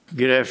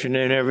Good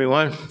afternoon,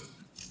 everyone.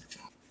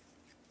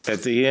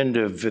 At the end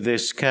of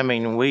this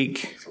coming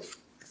week,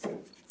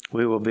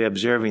 we will be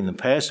observing the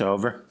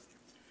Passover.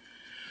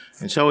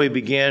 And so we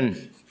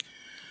begin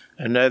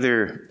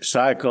another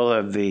cycle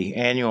of the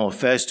annual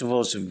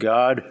festivals of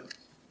God,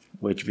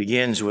 which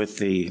begins with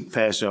the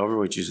Passover,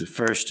 which is the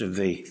first of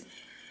the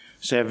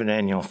 7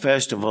 annual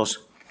festivals.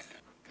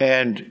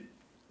 And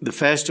the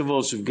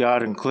festivals of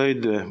God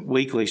include the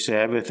weekly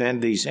Sabbath and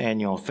these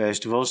annual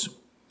festivals.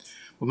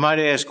 We might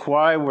ask,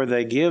 why were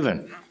they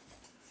given?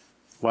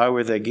 Why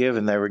were they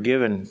given? They were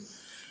given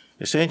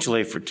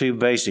essentially for 2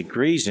 basic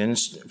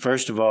reasons.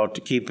 First of all,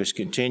 to keep us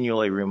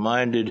continually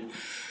reminded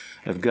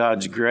of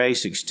God's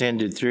grace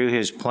extended through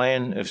His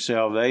plan of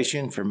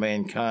salvation for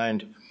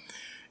mankind,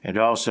 and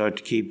also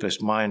to keep us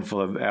mindful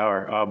of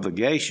our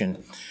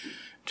obligation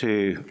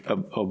to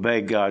obey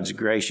God's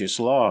gracious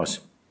laws.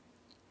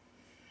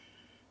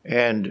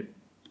 And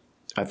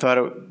I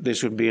thought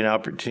this would be an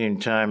opportune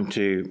time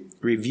to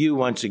review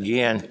once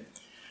again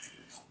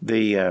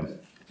the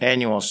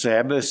annual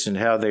Sabbaths and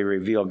how they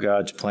reveal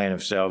God's plan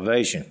of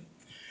salvation.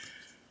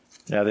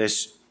 Now,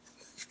 this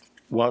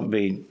won't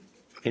be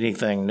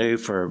anything new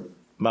for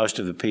most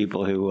of the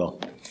people who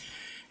will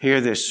hear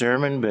this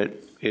sermon, but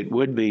it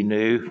would be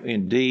new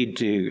indeed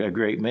to a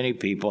great many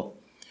people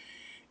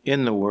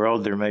in the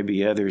world. There may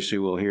be others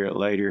who will hear it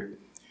later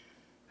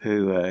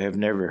who have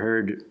never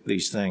heard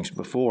these things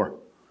before.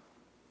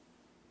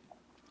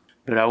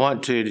 But I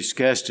want to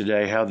discuss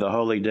today how the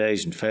holy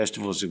days and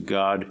festivals of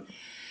God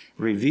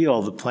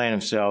reveal the plan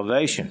of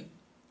salvation.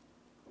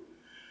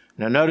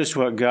 Now notice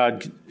what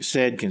God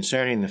said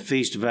concerning the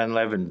Feast of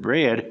Unleavened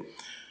Bread,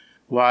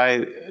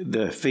 why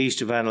the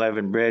Feast of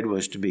Unleavened Bread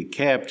was to be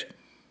kept,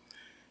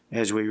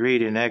 as we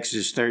read in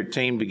Exodus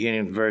 13,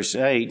 beginning with verse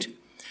 8.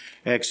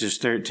 Exodus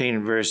 13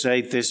 and verse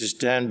 8, "This is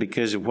done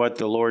because of what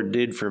the Lord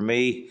did for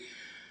me,"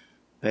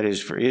 that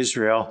is for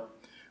Israel,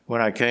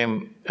 "when I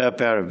came up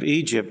out of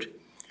Egypt.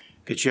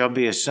 It shall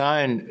be a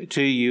sign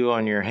to you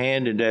on your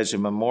hand and as a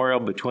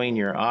memorial between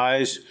your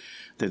eyes,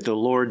 that the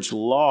Lord's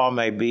law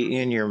may be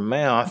in your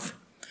mouth.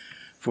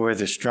 For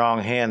with a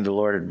strong hand the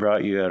Lord had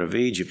brought you out of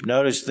Egypt."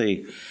 Notice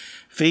the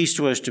feast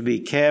was to be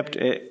kept,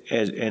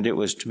 and it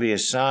was to be a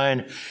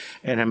sign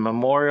and a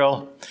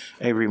memorial,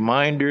 a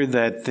reminder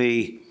that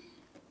the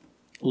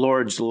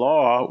Lord's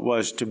law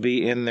was to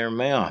be in their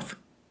mouth.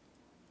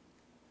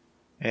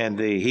 And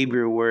the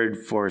Hebrew word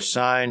for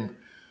sign,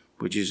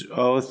 which is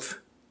oath,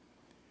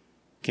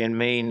 can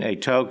mean a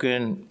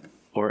token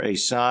or a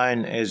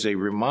sign as a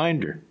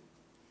reminder.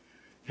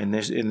 In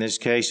this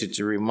case, it's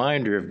a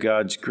reminder of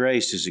God's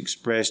grace as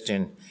expressed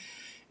in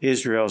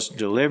Israel's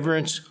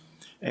deliverance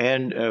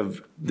and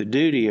of the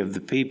duty of the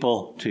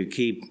people to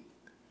keep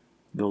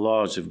the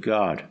laws of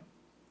God.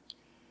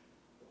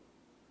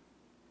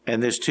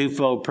 And this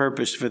twofold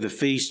purpose for the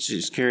feasts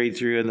is carried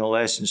through in the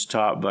lessons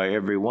taught by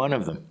every one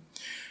of them.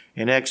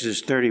 In Exodus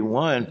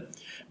 31,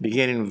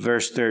 beginning with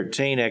verse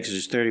 13,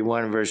 Exodus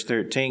 31 and verse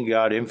 13,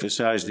 God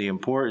emphasized the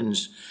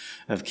importance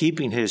of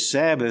keeping His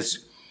Sabbaths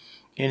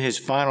in His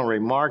final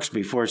remarks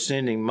before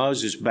sending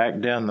Moses back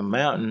down the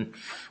mountain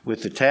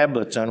with the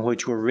tablets on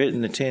which were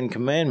written the 10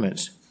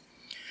 Commandments.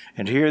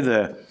 And here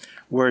the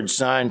word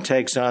sign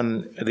takes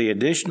on the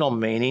additional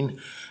meaning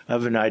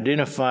of an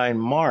identifying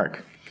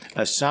mark,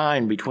 a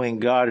sign between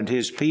God and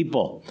His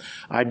people,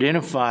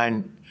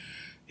 identifying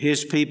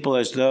His people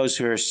as those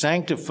who are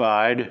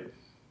sanctified.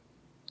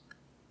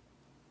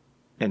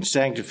 And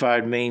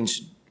sanctified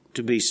means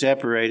to be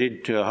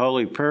separated to a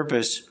holy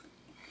purpose,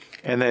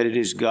 and that it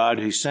is God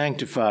who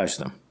sanctifies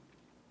them.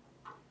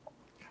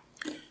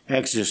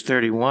 Exodus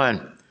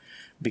 31,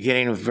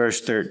 beginning with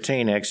verse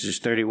 13, Exodus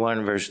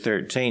 31, verse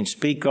 13,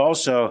 "Speak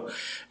also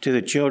to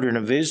the children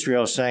of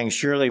Israel, saying,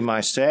 Surely my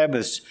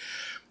Sabbaths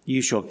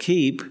you shall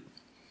keep,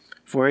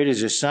 for it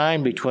is a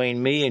sign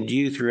between me and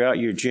you throughout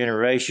your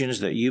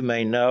generations, that you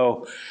may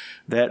know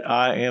that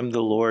I am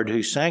the Lord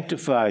who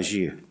sanctifies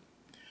you."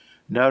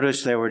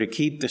 Notice they were to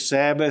keep the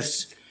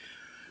Sabbaths,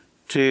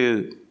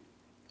 to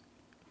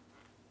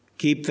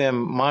keep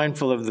them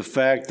mindful of the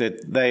fact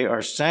that they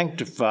are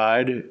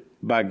sanctified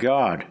by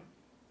God.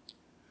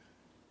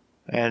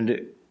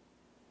 And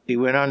he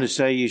went on to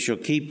say, "You shall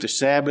keep the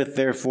Sabbath,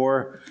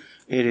 therefore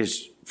it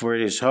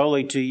is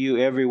holy to you.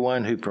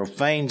 Everyone who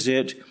profanes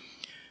it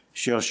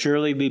shall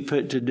surely be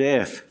put to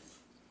death.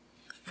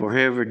 For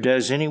whoever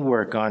does any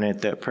work on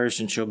it, that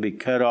person shall be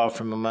cut off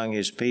from among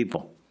his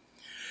people.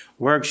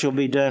 Work shall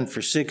be done for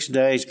 6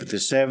 days, but the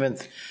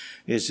 7th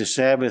is the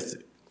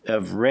Sabbath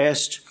of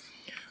rest,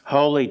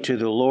 holy to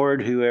the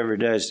Lord. Whoever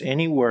does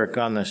any work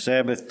on the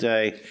Sabbath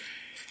day,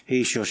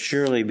 he shall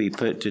surely be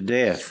put to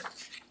death.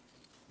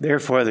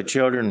 Therefore the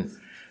children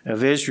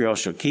of Israel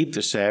shall keep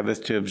the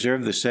Sabbath, to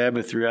observe the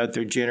Sabbath throughout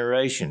their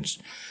generations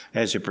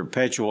as a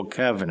perpetual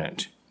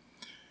covenant."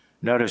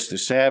 Notice the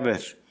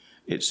Sabbath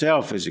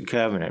itself is a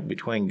covenant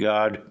between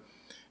God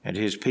and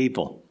His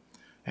people.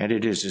 And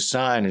it is a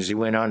sign, as he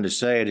went on to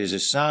say, it is a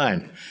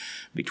sign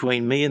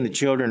between me and the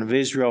children of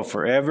Israel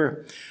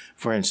forever.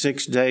 For in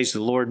 6 days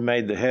the Lord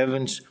made the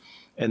heavens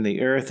and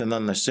the earth, and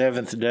on the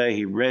seventh day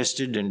he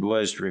rested and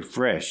was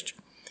refreshed.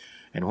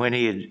 And when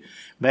he had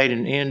made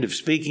an end of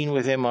speaking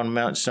with him on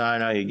Mount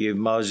Sinai, he gave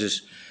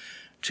Moses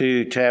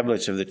 2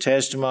 tablets of the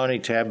testimony,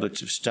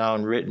 tablets of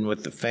stone written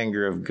with the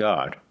finger of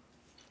God.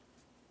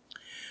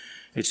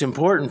 It's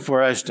important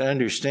for us to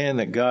understand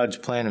that God's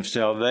plan of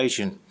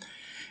salvation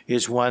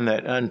is one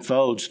that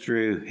unfolds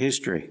through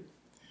history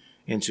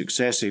in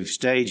successive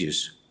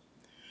stages.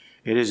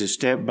 It is a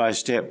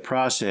step-by-step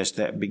process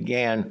that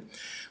began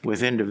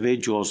with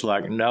individuals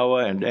like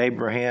Noah and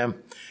Abraham,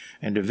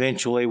 and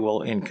eventually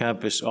will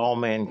encompass all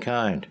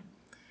mankind.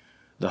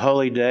 The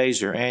holy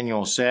days or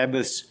annual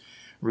Sabbaths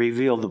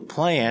reveal the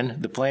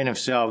plan of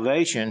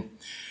salvation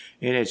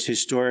in its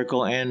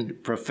historical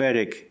and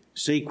prophetic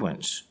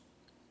sequence.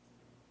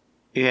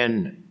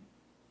 In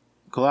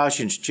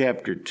Colossians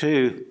chapter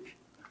 2,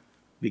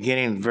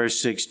 beginning in verse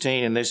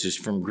 16, and this is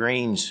from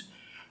Green's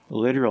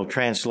literal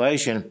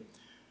translation,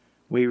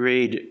 we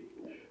read,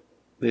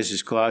 this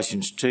is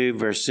Colossians 2,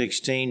 verse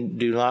 16,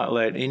 "Do not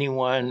let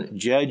anyone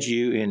judge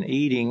you in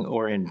eating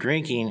or in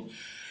drinking,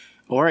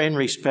 or in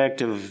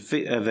respect of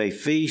a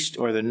feast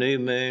or the new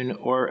moon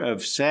or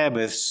of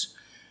Sabbaths,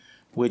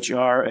 which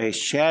are a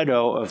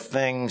shadow of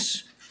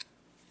things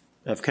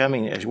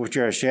coming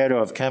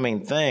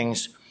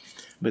things,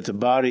 but the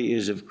body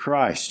is of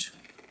Christ."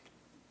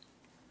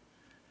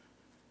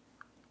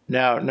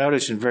 Now,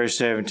 notice in verse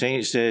 17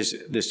 it says,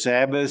 "The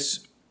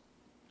Sabbaths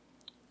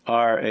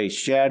are a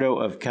shadow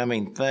of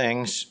coming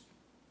things,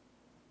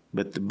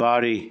 but the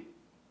body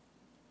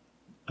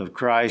of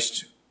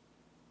Christ,"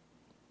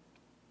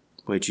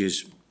 which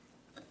is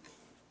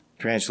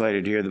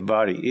translated here, "the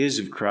body is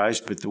of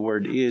Christ," but the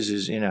word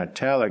is in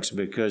italics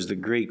because the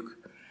Greek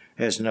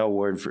has no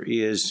word for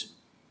is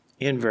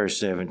in verse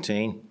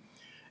 17.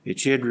 It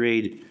should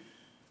read,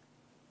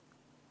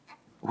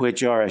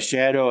 "which are a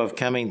shadow of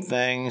coming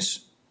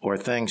things," or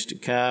 "things to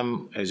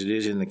come," as it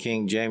is in the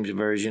King James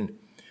Version,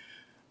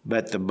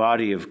 but the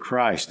body of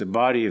Christ. The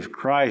body of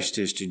Christ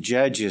is to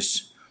judge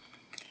us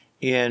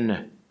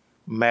in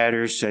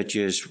matters such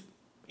as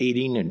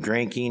eating and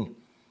drinking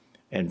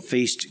and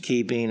feast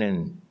keeping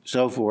and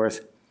so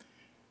forth.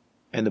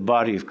 And the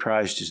body of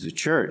Christ is the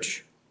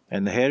church,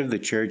 and the head of the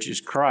church is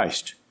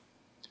Christ.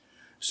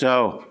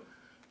 So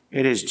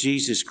it is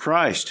Jesus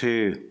Christ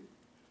who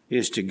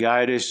is to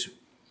guide us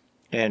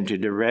and to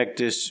direct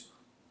us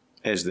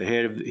as the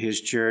head of his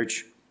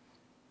church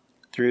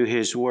through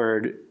his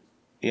word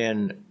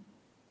in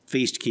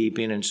feast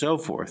keeping and so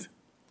forth,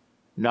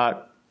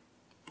 not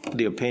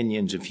the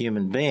opinions of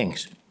human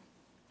beings.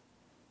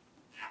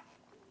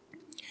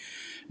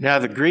 Now,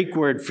 the Greek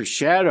word for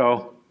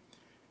shadow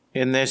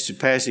in this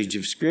passage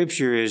of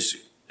Scripture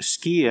is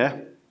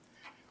skia,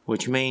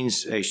 which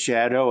means a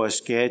shadow, a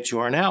sketch,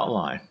 or an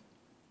outline.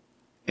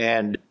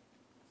 And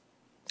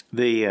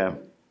the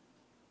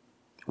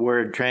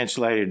word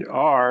translated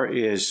are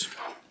is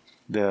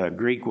the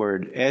Greek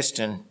word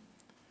estin,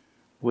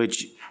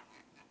 which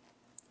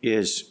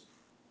is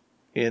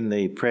in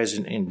the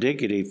present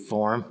indicative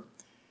form.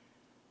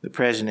 The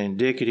present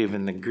indicative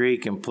in the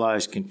Greek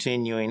implies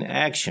continuing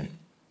action.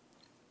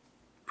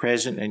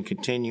 Present and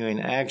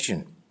continuing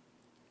action.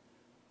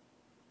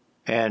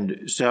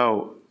 And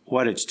so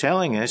what it's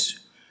telling us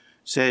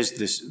says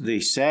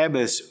the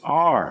Sabbaths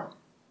are,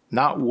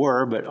 not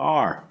were, but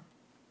are,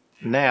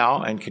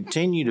 now and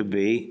continue to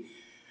be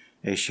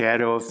a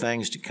shadow of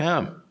things to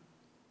come.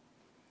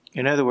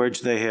 In other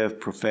words, they have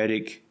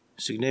prophetic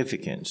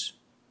significance.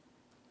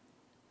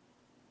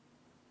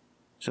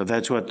 So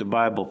that's what the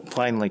Bible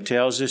plainly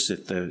tells us,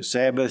 that the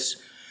Sabbaths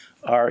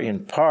are in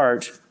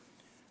part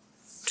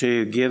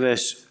to give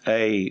us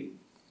a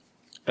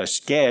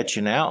sketch,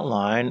 an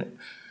outline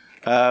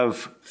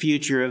of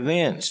future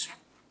events.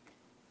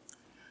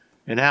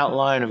 An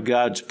outline of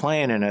God's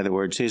plan, in other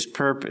words, his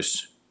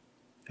purpose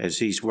as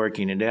he's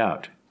working it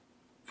out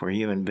for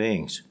human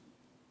beings.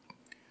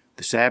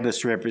 The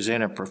Sabbaths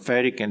represent a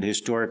prophetic and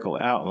historical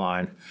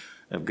outline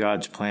of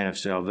God's plan of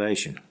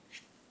salvation.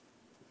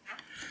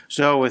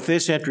 So with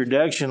this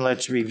introduction,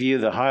 let's review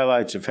the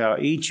highlights of how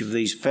each of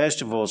these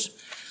festivals,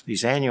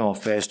 these annual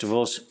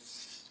festivals,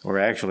 or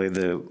actually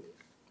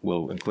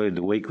we'll include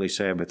the weekly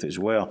Sabbath as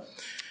well,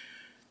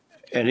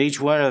 and each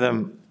one of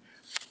them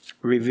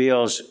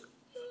reveals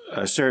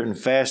certain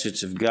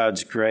facets of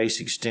God's grace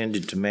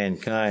extended to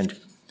mankind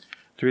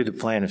through the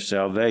plan of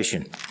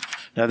salvation.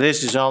 Now,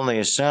 this is only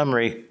a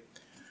summary,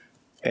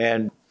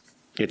 and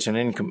it's an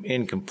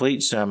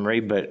incomplete summary,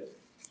 but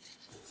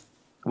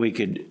we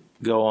could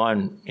go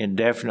on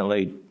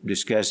indefinitely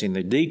discussing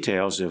the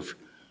details of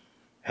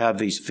how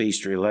these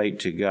feasts relate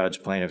to God's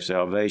plan of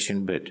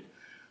salvation, but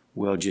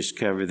we'll just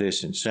cover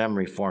this in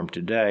summary form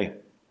today.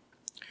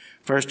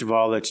 First of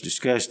all, let's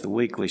discuss the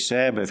weekly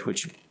Sabbath,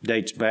 which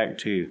dates back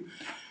to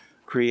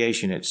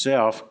creation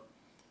itself.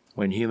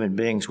 When human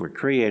beings were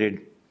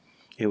created,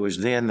 it was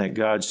then that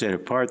God set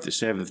apart the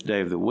seventh day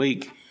of the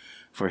week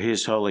for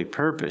his holy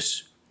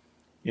purpose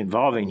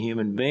involving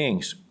human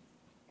beings.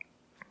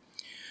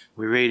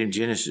 We read in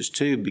Genesis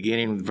 2,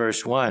 beginning with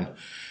verse 1.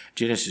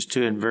 Genesis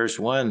 2 and verse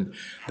 1,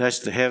 thus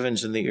the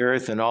heavens and the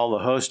earth and all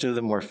the host of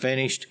them were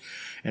finished.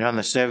 And on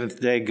the seventh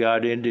day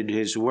God ended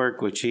his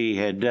work which he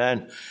had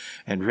done,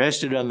 and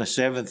rested on the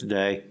seventh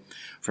day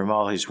from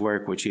all his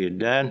work which he had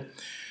done.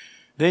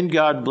 Then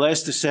God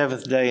blessed the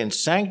seventh day and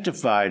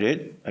sanctified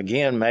it,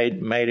 again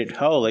made it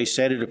holy,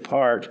 set it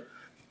apart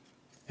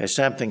as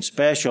something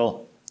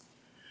special,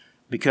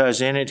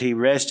 because in it he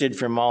rested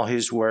from all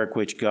his work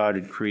which God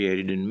had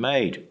created and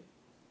made.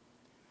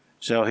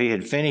 So he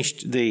had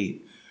finished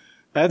the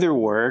other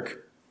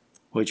work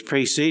which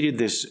preceded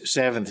this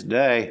seventh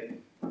day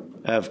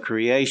of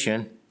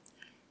creation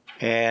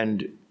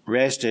and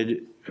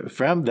rested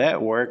from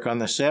that work on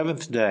the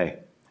seventh day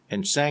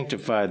and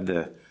sanctified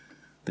the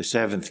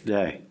seventh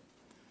day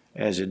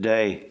as a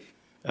day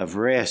of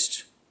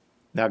rest.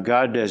 Now,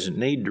 God doesn't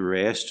need to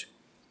rest,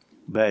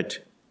 but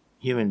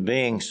human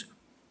beings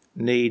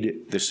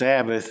need the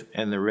Sabbath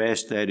and the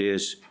rest that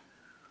is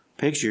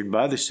pictured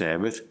by the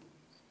Sabbath.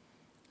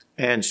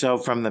 And so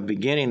from the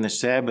beginning, the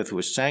Sabbath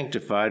was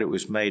sanctified. It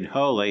was made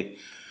holy.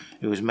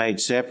 It was made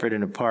separate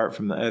and apart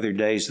from the other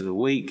days of the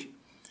week.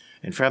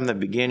 And from the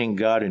beginning,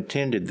 God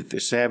intended that the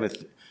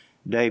Sabbath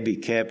day be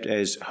kept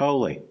as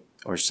holy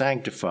or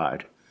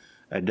sanctified,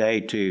 a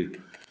day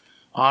to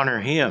honor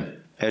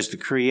him as the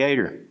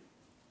Creator.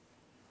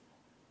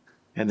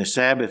 And the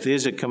Sabbath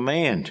is a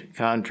command,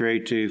 contrary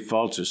to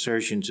false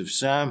assertions of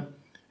some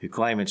who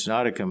claim it's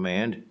not a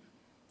command.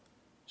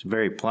 It's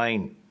very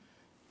plain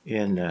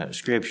in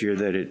Scripture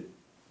that it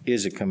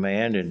is a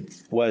command and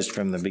was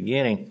from the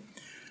beginning.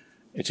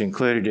 It's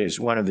included as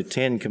one of the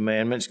 10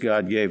 commandments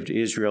God gave to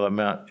Israel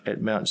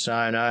at Mount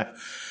Sinai,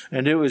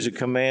 and it was a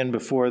command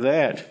before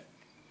that,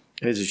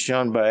 as is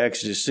shown by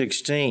Exodus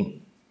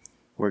 16,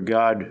 where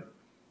God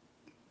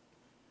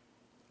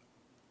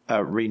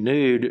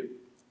renewed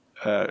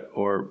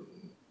or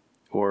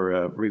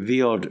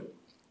revealed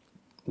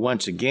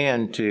once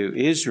again to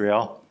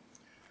Israel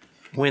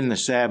when the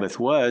Sabbath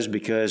was,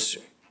 because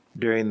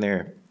during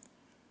their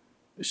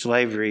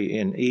slavery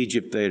in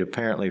Egypt, they'd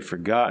apparently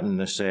forgotten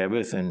the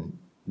Sabbath and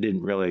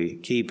didn't really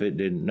keep it,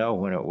 didn't know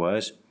when it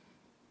was.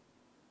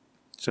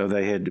 So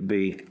they had to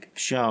be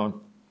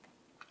shown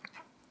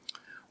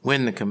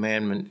when the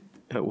commandment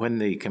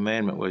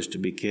was to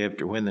be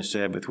kept, or when the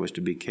Sabbath was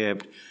to be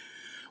kept,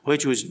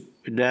 which was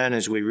done,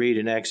 as we read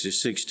in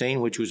Exodus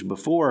 16, which was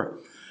before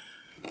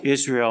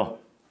Israel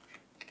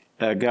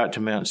got to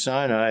Mount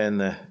Sinai and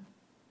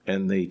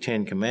the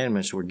 10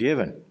 Commandments were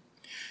given.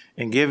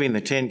 In giving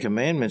the 10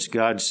 Commandments,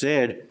 God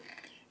said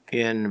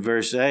in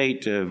verse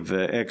 8 of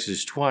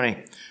Exodus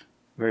 20,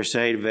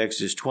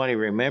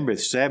 remember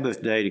the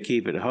Sabbath day to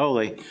keep it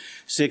holy.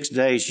 6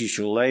 days you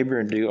shall labor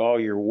and do all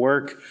your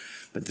work,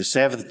 but the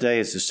seventh day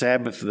is the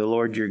Sabbath of the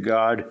Lord your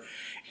God.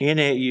 In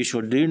it you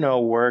shall do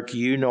no work,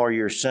 you nor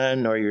your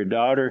son, nor your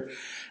daughter,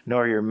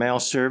 nor your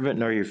male servant,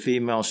 nor your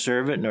female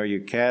servant, nor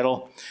your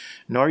cattle,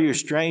 nor your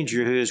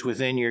stranger who is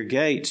within your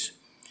gates.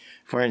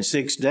 For in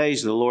 6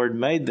 days the Lord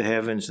made the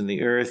heavens and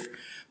the earth,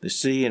 the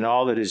sea and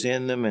all that is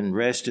in them, and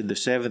rested the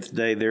seventh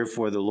day.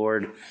 Therefore the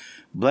Lord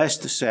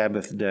blessed the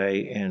Sabbath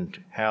day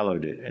and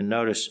hallowed it. And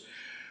notice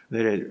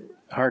that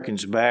it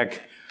harkens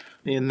back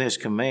in this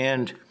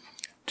command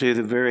to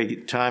the very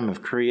time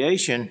of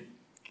creation,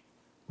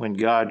 when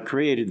God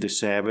created the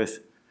Sabbath,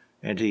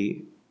 and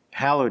he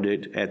hallowed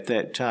it at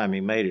that time. He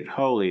made it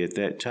holy at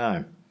that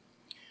time.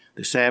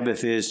 The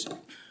Sabbath is,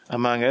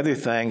 among other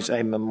things,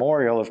 a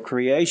memorial of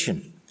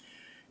creation.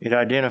 It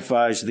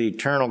identifies the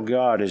eternal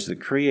God as the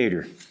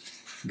Creator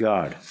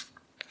God.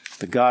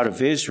 The God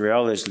of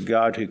Israel is the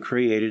God who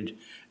created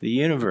the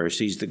universe.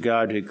 He's the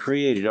God who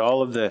created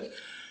all of the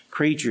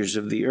creatures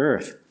of the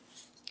earth.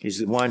 He's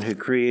the one who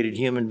created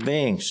human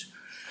beings.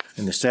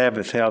 And the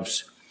Sabbath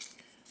helps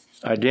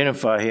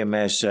identify him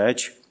as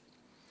such.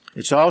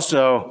 It's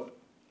also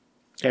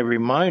a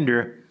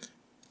reminder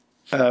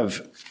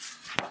of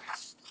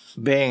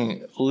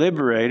being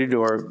liberated,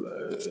 or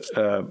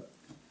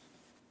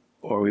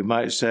we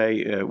might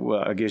say,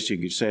 well, I guess you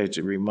could say it's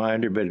a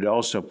reminder, but it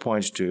also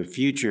points to a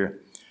future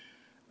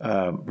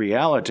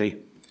reality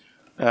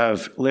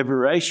of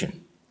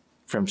liberation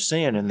from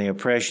sin and the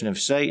oppression of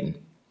Satan.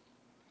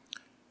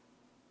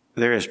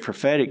 There is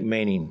prophetic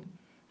meaning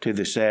to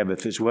the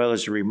Sabbath, as well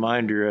as a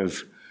reminder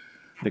of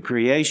the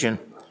creation,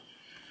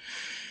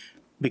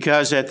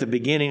 because at the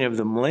beginning of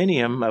the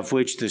millennium, of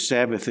which the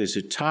Sabbath is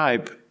a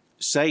type,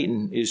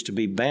 Satan is to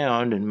be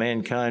bound and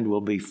mankind will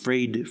be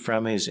freed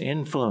from his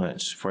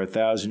influence for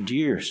 1,000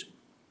 years.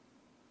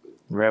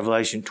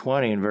 Revelation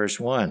 20 and verse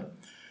 1.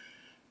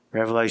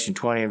 Revelation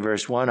 20 and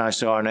verse 1, I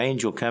saw an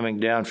angel coming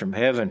down from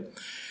heaven,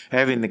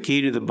 having the key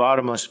to the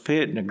bottomless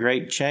pit and a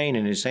great chain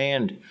in his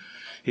hand.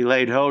 He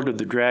laid hold of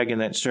the dragon,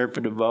 that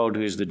serpent of old,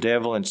 who is the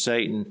devil and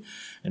Satan,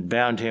 and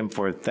bound him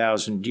for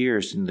 1,000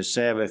 years. And the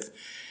Sabbath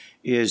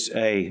is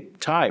a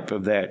type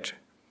of that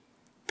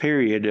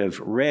period of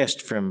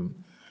rest from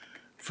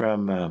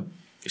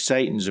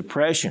Satan's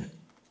oppression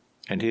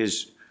and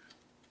his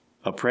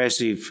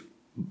oppressive,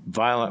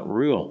 violent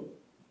rule.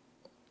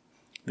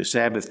 The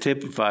Sabbath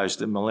typifies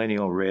the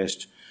millennial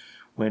rest,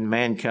 when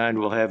mankind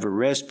will have a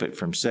respite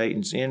from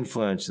Satan's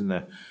influence and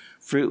the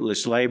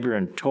fruitless labor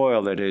and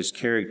toil that has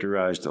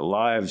characterized the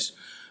lives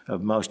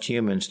of most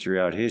humans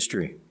throughout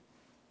history.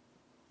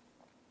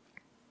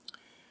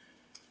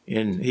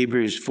 In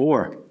Hebrews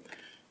 4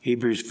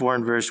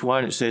 and verse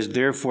 1, it says,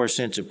 "Therefore,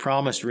 since a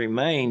promise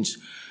remains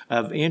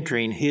of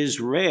entering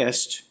his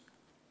rest,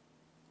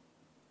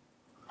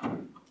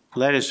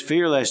 let us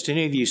fear lest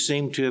any of you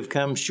seem to have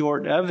come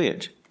short of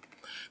it."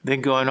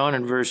 Then going on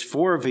in verse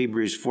 4 of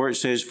Hebrews 4, it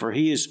says, "For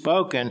he has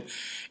spoken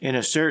in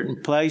a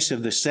certain place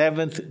of the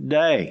seventh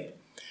day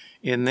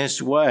in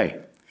this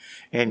way,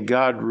 and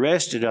God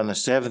rested on the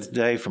seventh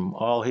day from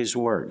all his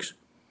works.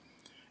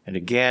 And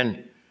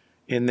again,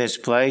 in this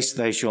place,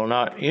 they shall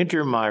not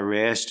enter my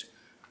rest,"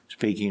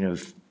 speaking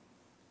of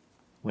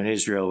when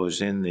Israel was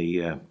in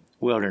the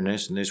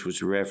wilderness, and this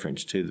was a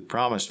reference to the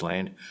promised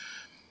land.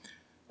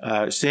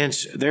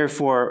 "Since,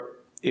 therefore,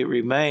 it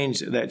remains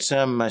that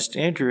some must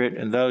enter it,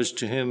 and those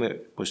to whom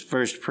it was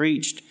first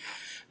preached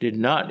did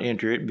not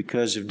enter it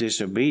because of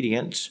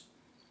disobedience."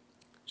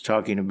 It's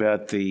talking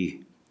about the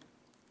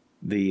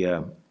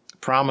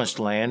promised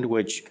land,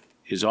 which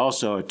is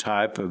also a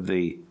type of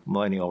the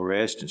millennial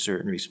rest in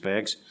certain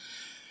respects.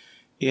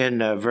 In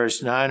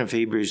verse 9 of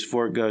Hebrews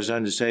 4, it goes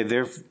on to say,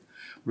 "There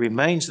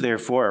remains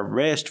therefore a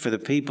rest for the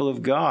people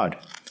of God.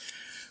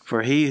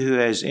 For he who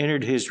has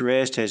entered his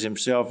rest has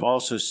himself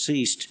also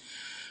ceased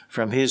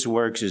from his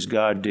works as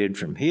God did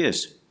from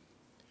his."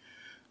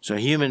 So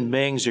human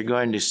beings are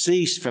going to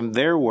cease from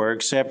their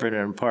works separate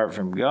and apart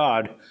from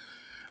God,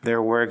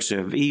 their works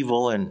of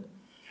evil and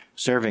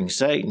serving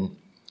Satan.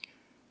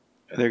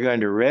 They're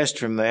going to rest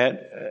from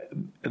that.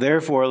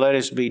 "Therefore, let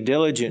us be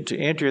diligent to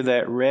enter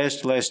that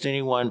rest, lest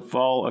anyone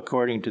fall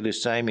according to the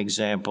same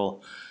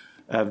example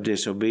of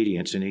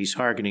disobedience." And he's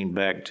hearkening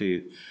back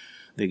to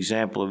the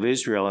example of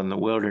Israel in the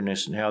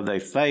wilderness and how they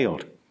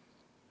failed.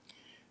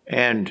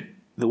 And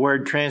the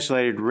word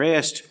translated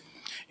rest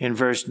in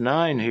verse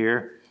 9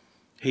 here,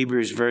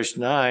 Hebrews verse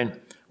 9,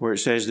 where it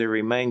says, "There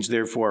remains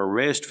therefore a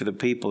rest for the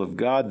people of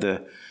God,"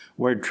 the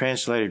word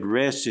translated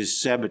rest is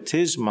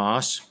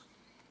sabbatismos,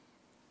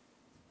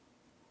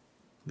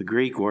 the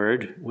Greek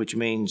word, which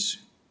means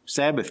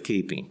Sabbath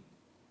keeping.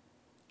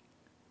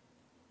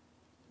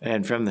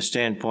 And from the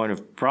standpoint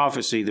of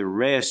prophecy, the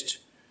rest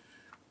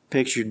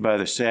pictured by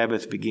the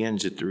Sabbath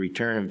begins at the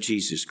return of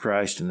Jesus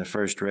Christ in the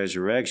first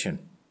resurrection.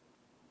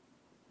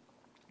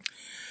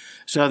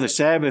 So the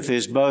Sabbath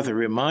is both a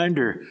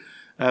reminder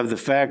of the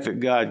fact that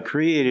God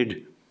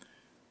created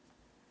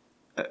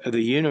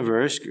the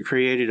universe,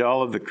 created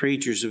all of the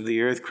creatures of the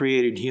earth,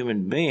 created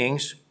human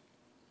beings,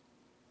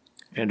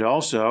 and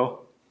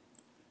also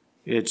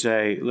it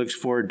looks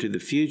forward to the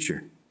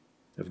future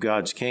of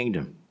God's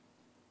kingdom,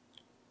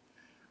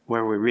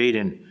 where we read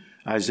in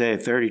Isaiah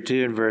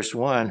 32 and verse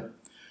 1,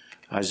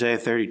 Isaiah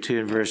 32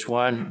 and verse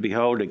 1,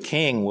 "Behold, a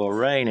king will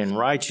reign in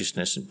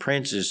righteousness, and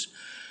princes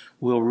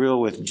will rule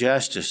with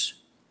justice."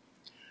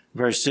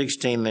 Verse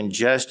 16, "Then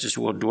justice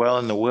will dwell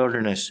in the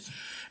wilderness,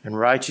 and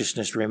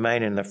righteousness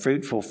remain in the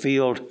fruitful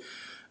field.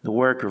 The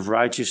work of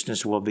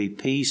righteousness will be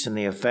peace, and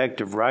the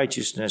effect of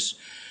righteousness,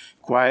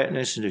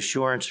 quietness and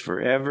assurance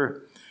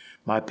forever.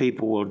 My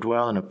people will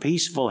dwell in a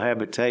peaceful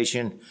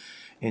habitation,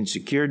 in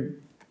secure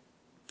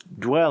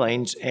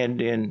dwellings,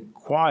 and in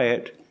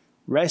quiet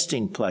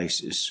resting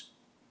places."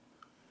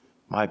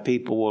 My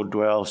people will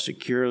dwell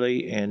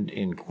securely and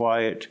in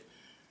quiet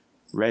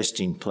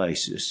resting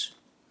places.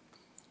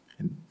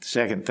 In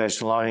 2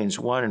 Thessalonians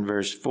 1 and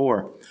verse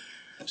 4,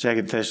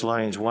 2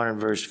 Thessalonians 1 and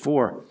verse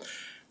 4,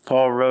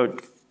 Paul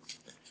wrote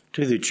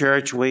to the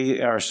church,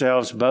 "We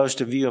ourselves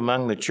boast of you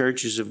among the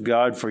churches of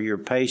God for your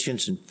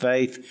patience and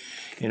faith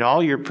in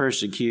all your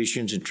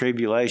persecutions and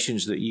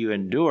tribulations that you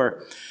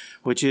endure,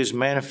 which is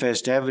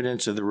manifest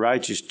evidence of the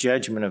righteous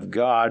judgment of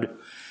God,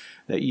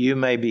 that you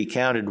may be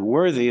counted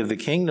worthy of the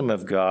kingdom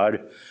of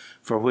God,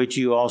 for which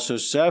you also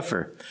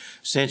suffer,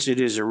 since it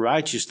is a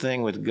righteous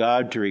thing with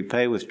God to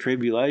repay with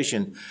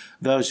tribulation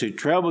those who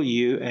trouble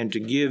you, and to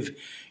give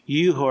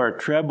you who are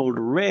troubled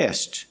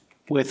rest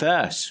with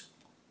us,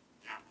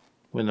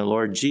 when the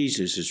Lord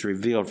Jesus is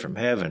revealed from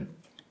heaven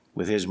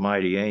with his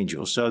mighty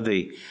angels." So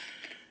the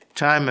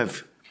time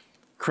of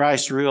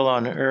Christ's rule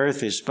on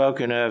earth is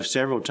spoken of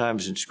several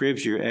times in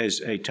Scripture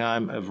as a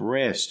time of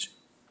rest.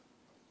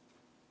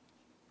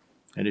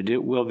 And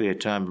it will be a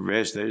time of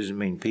rest. That doesn't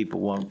mean people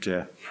won't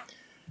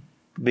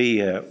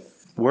be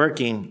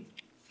working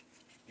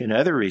in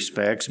other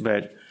respects,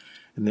 but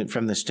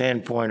from the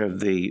standpoint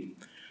of the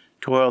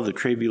toil, the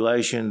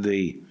tribulation,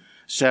 the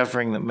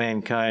suffering that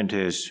mankind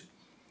has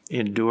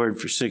endured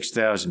for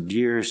 6,000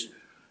 years,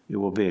 it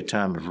will be a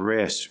time of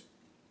rest.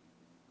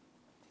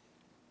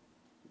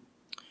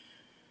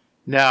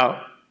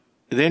 Now,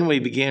 then we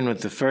begin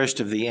with the first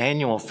of the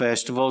annual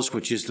festivals,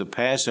 which is the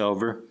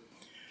Passover.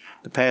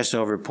 The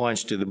Passover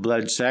points to the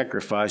blood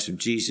sacrifice of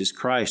Jesus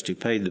Christ, who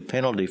paid the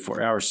penalty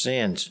for our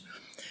sins.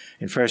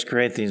 In 1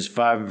 Corinthians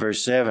 5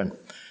 verse 7,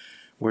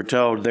 we're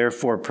told,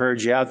 "Therefore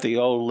purge out the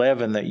old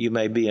leaven, that you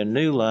may be a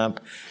new lump,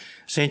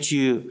 since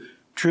you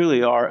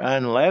truly are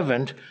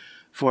unleavened,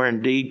 for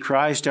indeed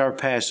Christ our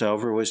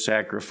Passover was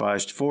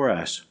sacrificed for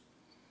us.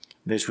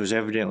 This was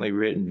evidently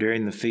written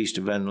during the Feast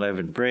of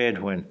Unleavened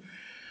Bread, when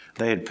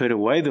they had put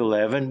away the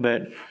leaven,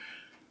 but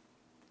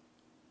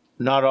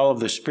not all of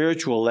the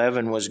spiritual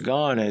leaven was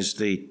gone, as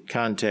the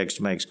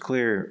context makes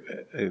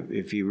clear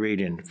if you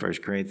read in 1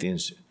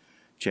 Corinthians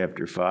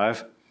chapter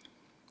 5.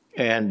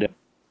 And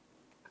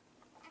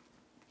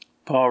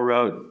Paul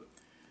wrote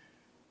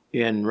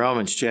in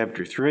Romans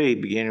chapter 3,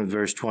 beginning with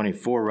verse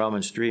 24,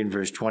 Romans 3 and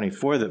verse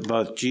 24, that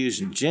both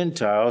Jews and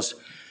Gentiles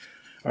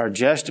are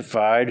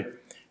justified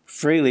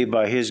freely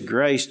by his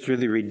grace through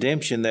the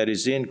redemption that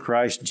is in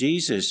Christ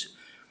Jesus,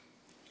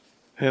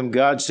 whom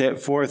God set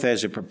forth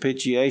as a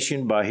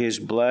propitiation by his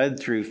blood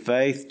through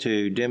faith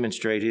to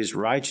demonstrate his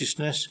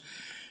righteousness,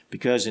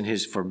 because in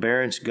his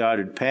forbearance God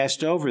had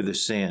passed over the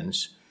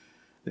sins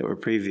that were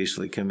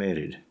previously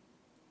committed.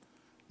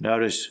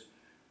 Notice,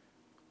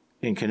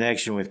 in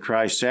connection with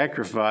Christ's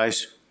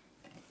sacrifice,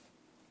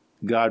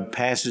 God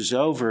passes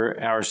over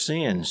our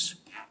sins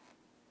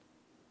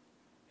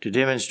to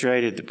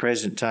demonstrate at the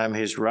present time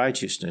his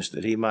righteousness,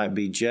 that he might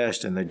be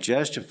just and the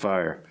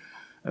justifier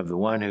of the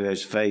one who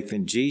has faith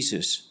in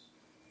Jesus.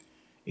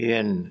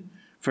 In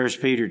 1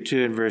 Peter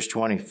 2 and verse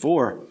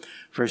 24,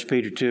 1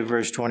 Peter 2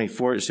 verse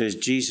 24, it says,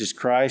 Jesus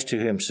Christ, who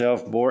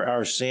himself bore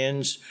our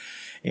sins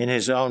in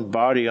his own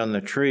body on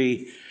the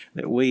tree,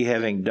 that we,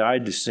 having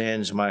died to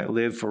sins, might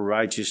live for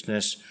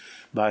righteousness,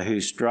 by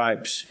whose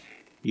stripes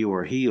you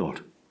are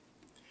healed.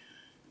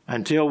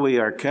 Until we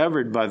are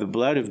covered by the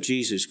blood of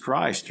Jesus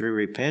Christ through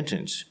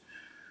repentance,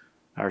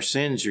 our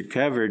sins are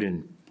covered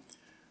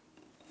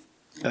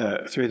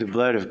through the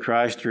blood of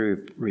Christ,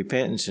 through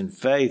repentance and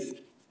faith.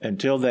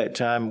 Until that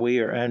time, we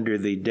are under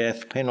the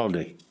death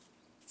penalty,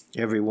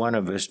 every one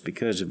of us,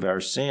 because of our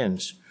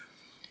sins.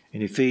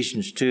 In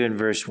Ephesians 2 and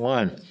verse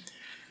 1,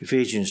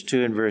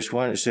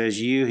 it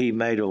says, you he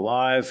made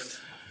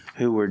alive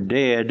who were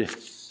dead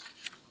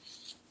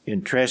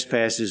in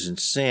trespasses and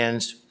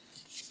sins,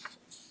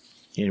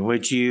 in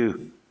which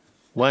you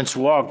once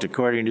walked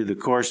according to the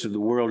course of the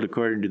world,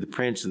 according to the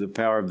prince of the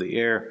power of the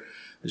air,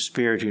 the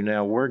spirit who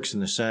now works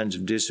in the sons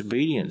of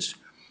disobedience,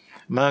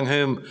 among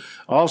whom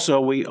also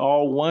we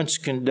all once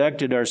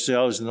conducted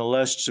ourselves in the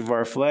lusts of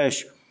our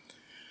flesh,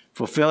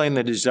 fulfilling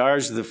the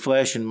desires of the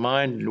flesh and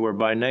mind, and were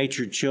by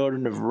nature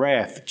children of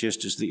wrath,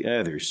 just as the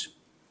others.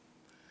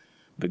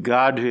 But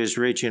God, who is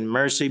rich in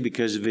mercy,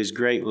 because of his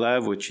great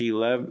love with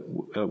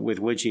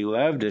which he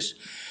loved us,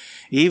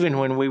 even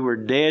when we were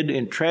dead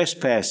in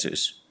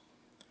trespasses,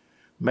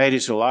 made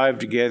us alive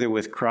together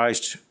with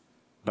Christ.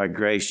 By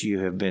grace you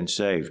have been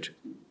saved,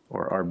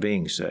 or are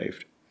being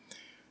saved.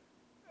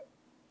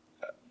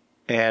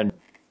 And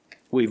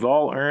we've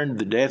all earned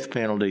the death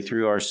penalty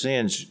through our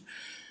sins.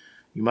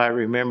 You might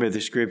remember the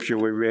scripture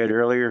we read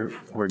earlier,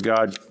 where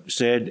God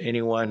said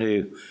anyone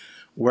who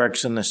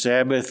works on the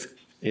Sabbath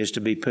is to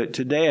be put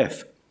to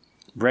death.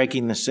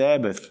 Breaking the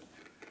Sabbath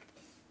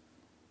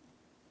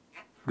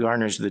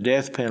garners the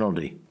death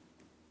penalty,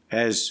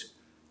 as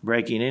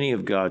breaking any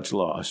of God's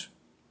laws.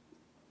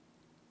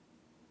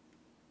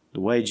 The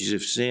wages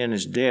of sin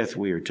is death,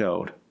 we are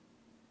told.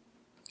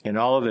 And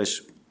all of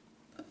us,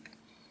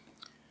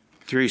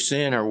 through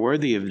sin, are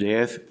worthy of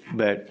death,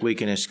 but we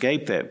can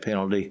escape that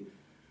penalty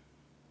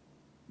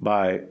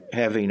by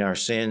having our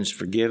sins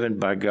forgiven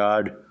by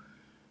God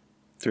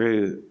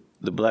through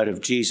the blood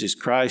of Jesus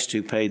Christ,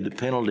 who paid the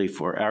penalty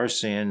for our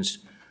sins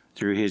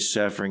through his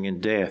suffering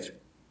and death.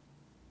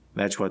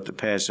 That's what the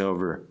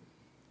Passover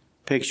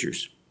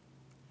pictures.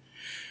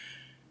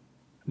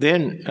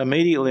 Then,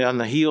 immediately on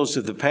the heels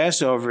of the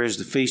Passover is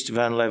the Feast of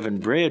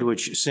Unleavened Bread,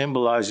 which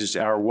symbolizes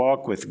our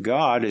walk with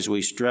God as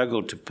we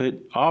struggle to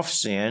put off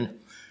sin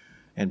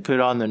and put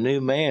on the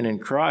new man in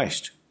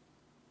Christ.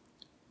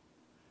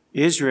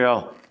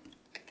 Israel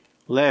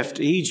left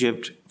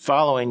Egypt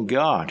following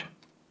God.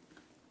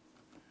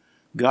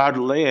 God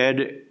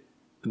led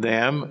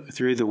them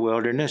through the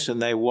wilderness,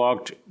 and they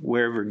walked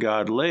wherever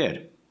God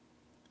led.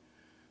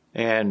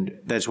 And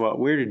that's what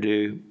we're to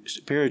do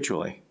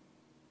spiritually.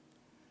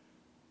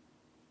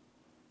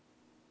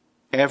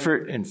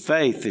 Effort and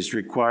faith is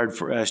required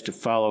for us to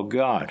follow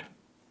God.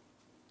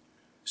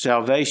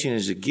 Salvation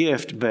is a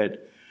gift,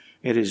 but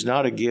it is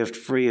not a gift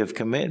free of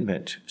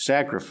commitment,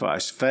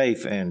 sacrifice,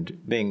 faith,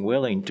 and being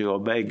willing to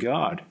obey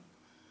God.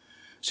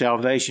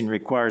 Salvation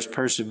requires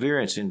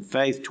perseverance in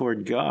faith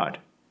toward God.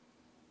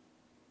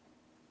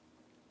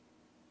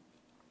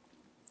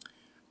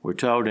 We're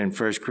told in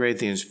 1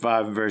 Corinthians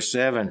 5, verse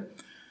 7,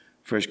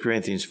 1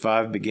 Corinthians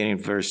 5, beginning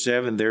verse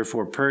 7,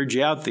 therefore purge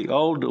out the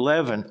old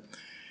leaven,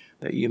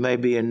 that you may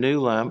be a new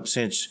lump,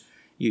 since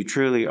you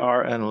truly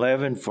are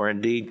unleavened, for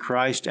indeed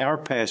Christ our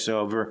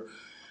Passover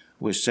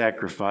was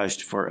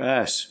sacrificed for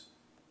us.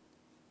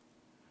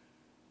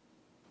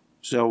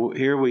 So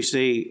here we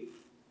see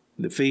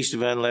the Feast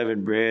of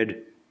Unleavened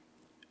Bread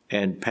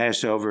and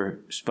Passover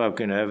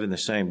spoken of in the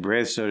same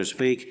breath, so to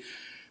speak,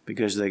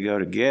 because they go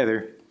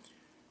together.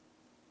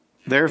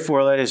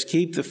 Therefore, let us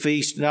keep the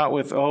feast not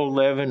with old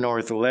leaven, nor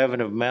with the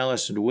leaven of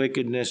malice and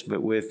wickedness,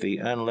 but with the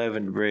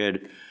unleavened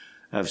bread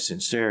of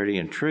sincerity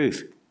and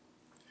truth.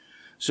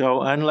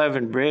 So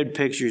unleavened bread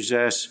pictures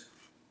us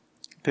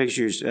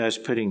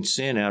putting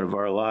sin out of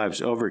our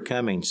lives,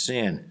 overcoming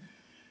sin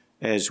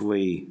as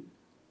we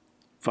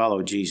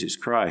follow Jesus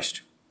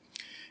Christ.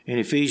 In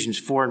Ephesians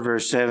 4 and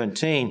verse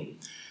 17,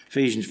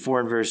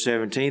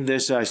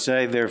 this I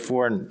say,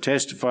 therefore, and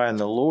testify in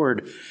the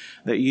Lord,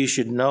 that you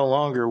should no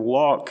longer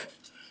walk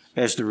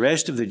as the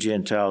rest of the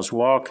Gentiles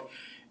walk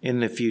in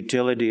the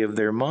futility of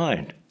their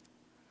mind.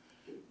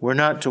 We're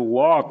not to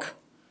walk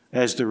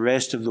as the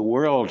rest of the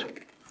world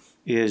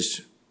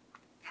is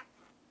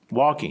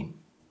walking.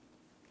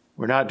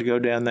 We're not to go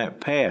down that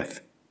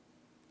path.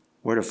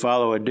 We're to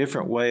follow a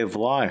different way of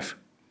life.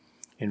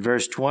 In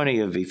verse 20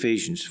 of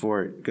Ephesians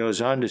 4, it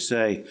goes on to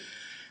say,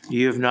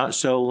 you have not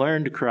so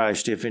learned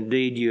Christ, if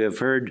indeed you have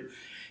heard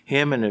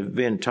him and have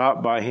been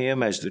taught by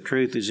him, as the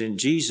truth is in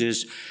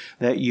Jesus,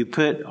 that you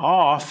put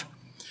off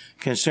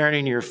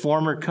concerning your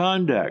former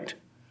conduct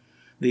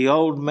the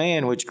old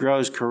man which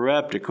grows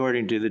corrupt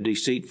according to the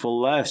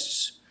deceitful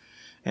lusts,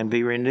 and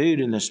be renewed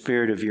in the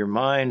spirit of your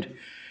mind,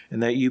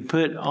 and that you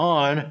put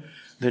on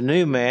the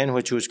new man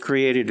which was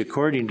created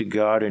according to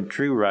God in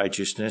true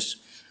righteousness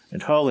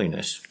and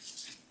holiness.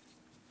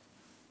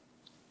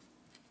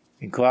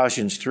 In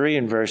Colossians 3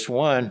 and verse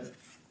 1,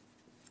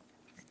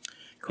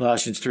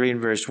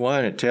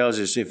 it tells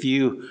us, if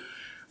you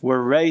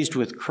were raised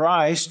with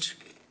Christ,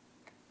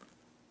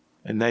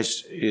 and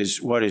this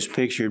is what is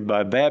pictured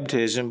by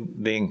baptism,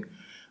 being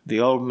the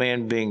old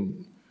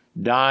man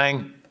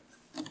dying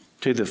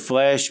to the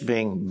flesh,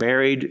 being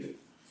buried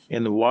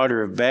in the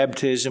water of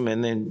baptism,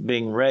 and then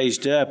being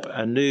raised up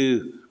a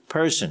new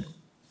person.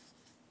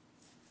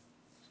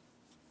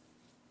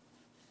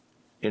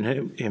 In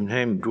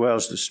whom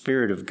dwells the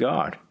Spirit of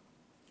God.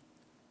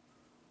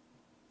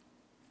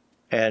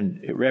 And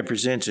it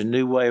represents a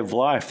new way of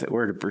life that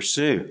we're to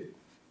pursue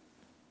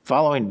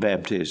following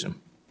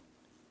baptism.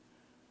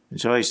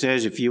 And so he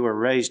says, if you are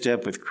raised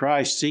up with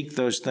Christ, seek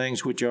those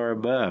things which are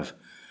above,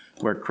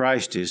 where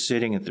Christ is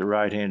sitting at the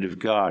right hand of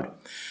God.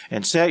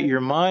 And set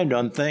your mind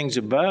on things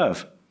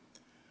above,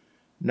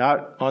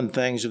 not on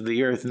things of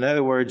the earth. In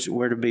other words,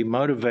 we're to be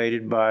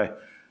motivated by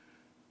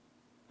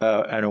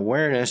an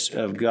awareness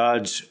of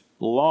God's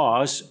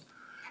laws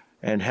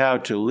and how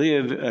to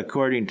live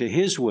according to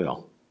his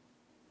will.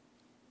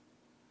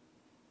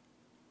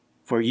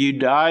 For you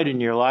died, and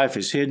your life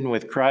is hidden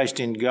with Christ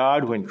in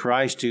God. When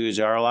Christ, who is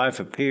our life,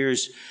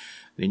 appears,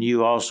 then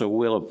you also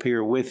will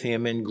appear with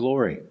him in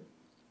glory.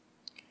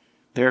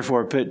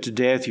 Therefore put to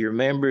death your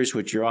members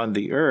which are on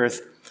the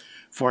earth,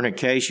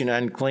 fornication,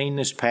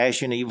 uncleanness,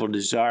 passion, evil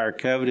desire,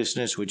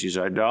 covetousness, which is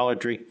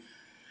idolatry.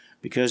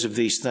 Because of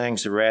these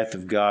things the wrath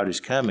of God is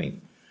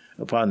coming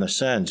upon the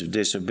sons of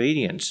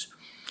disobedience,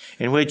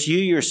 in which you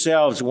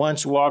yourselves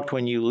once walked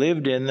when you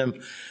lived in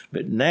them,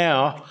 but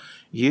now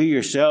you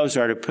yourselves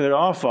are to put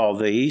off all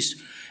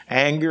these: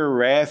 anger,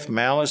 wrath,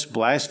 malice,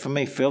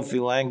 blasphemy,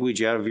 filthy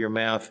language out of your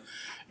mouth.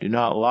 Do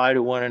not lie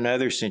to one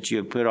another, since you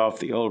have put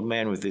off the old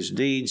man with his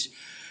deeds,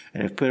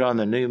 and have put on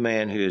the new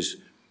man, who is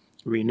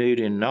renewed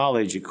in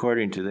knowledge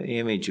according to the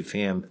image of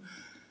him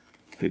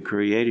who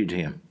created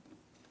him.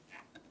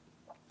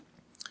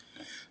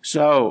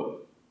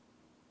 So,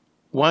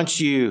 once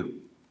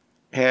you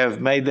have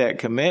made that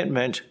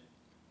commitment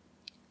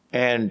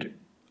and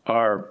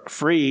are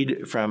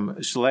freed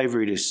from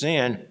slavery to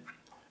sin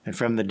and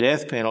from the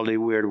death penalty,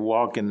 we are to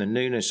walk in the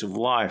newness of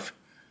life,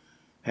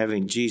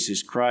 having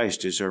Jesus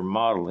Christ as our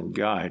model and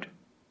guide.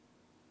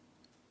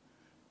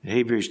 In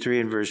Hebrews 3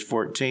 and verse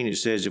 14, it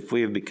says, if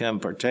we have become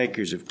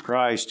partakers of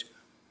Christ,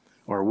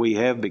 or we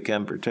have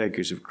become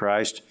partakers of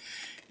Christ,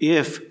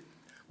 if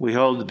we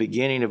hold the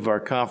beginning of our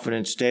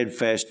confidence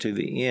steadfast to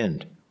the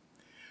end.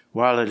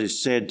 While it is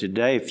said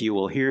today, if you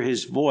will hear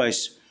his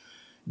voice,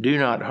 do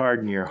not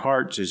harden your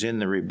hearts as in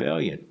the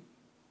rebellion.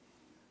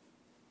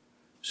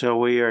 So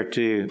we are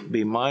to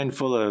be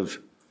mindful of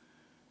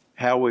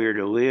how we are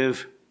to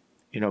live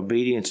in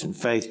obedience and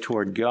faith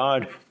toward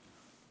God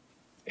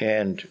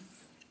and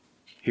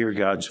hear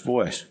God's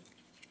voice,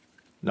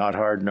 not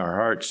harden our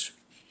hearts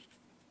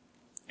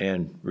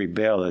and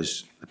rebel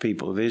as the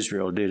people of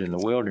Israel did in the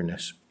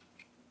wilderness.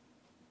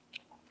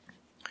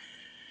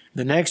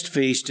 The next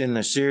feast in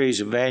the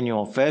series of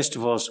annual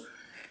festivals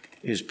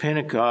is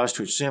Pentecost,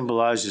 which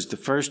symbolizes the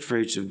first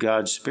fruits of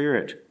God's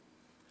Spirit.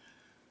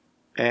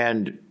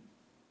 And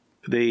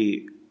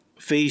the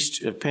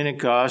Feast of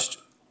Pentecost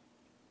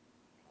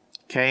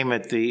came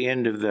at the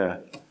end of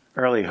the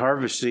early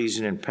harvest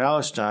season in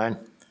Palestine,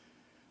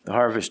 the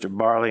harvest of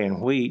barley and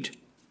wheat.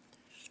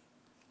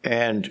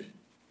 And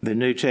the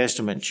New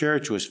Testament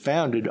church was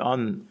founded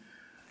on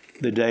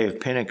the day of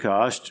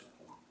Pentecost,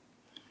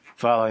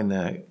 following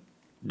the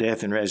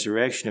death and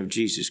resurrection of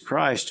Jesus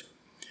Christ.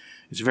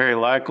 It's very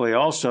likely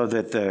also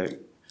that the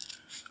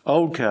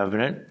Old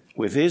Covenant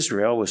with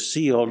Israel was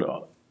sealed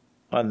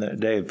on the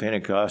day of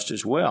Pentecost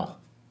as well.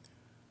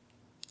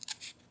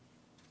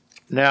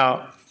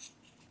 Now,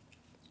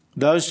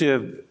 Those who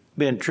have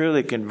been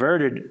truly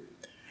converted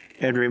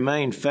and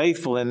remain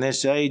faithful in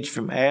this age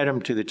from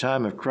Adam to the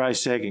time of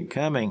Christ's second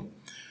coming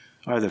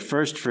are the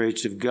first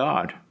fruits of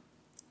God.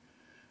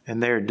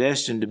 And they are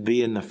destined to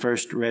be in the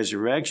first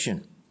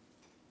resurrection,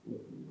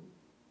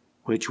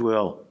 which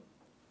will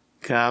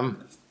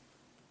come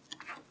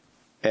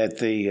at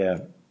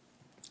the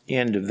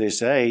end of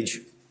this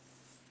age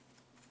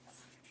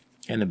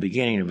and the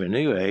beginning of a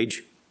new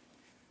age.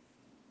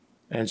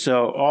 And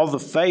so all the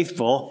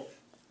faithful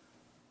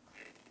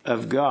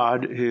of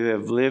God who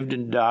have lived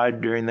and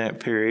died during that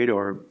period,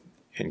 or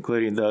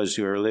including those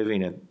who are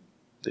living at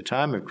the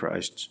time of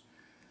Christ's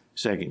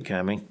second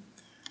coming,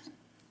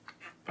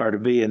 are to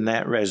be in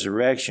that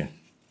resurrection.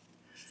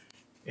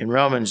 In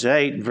Romans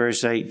 8,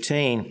 verse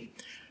 18,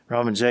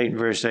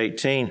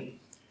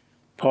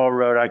 Paul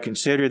wrote, "I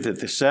consider that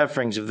the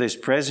sufferings of this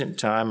present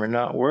time are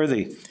not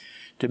worthy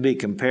to be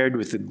compared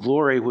with the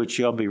glory which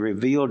shall be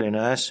revealed in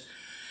us.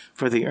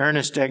 For the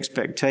earnest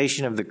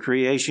expectation of the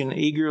creation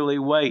eagerly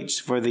waits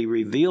for the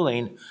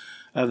revealing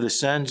of the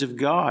sons of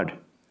God.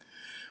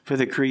 For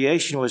the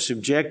creation was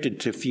subjected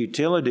to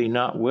futility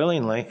not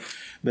willingly,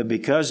 but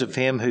because of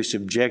him who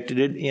subjected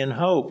it in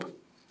hope.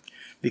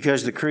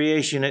 Because the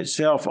creation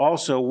itself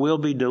also will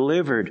be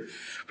delivered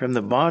from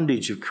the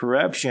bondage of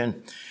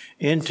corruption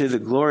into the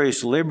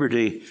glorious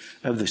liberty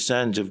of the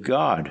sons of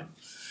God.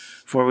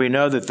 For we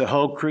know that the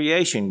whole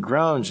creation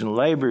groans and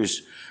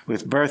labors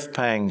with birth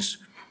pangs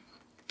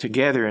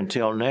together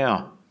until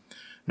now.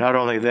 Not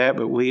only that,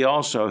 but we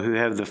also who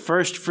have the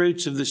first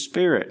fruits of the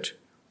Spirit,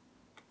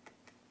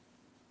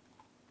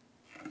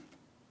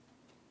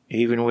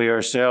 even we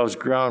ourselves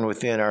groan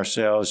within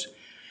ourselves,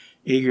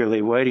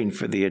 eagerly waiting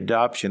for the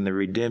adoption, the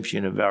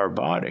redemption of our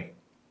body."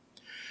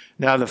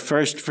 Now, the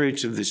first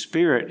fruits of the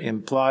Spirit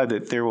imply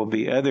that there will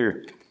be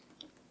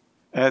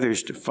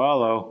others to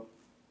follow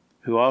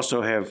who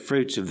also have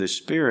fruits of the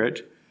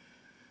Spirit,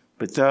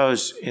 but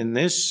those in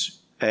this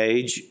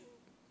age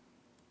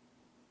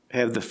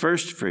have the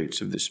first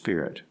fruits of the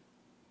Spirit.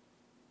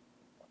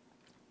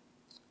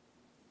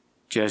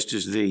 Just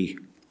as the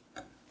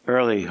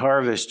early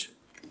harvest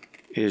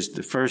is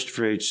the first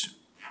fruits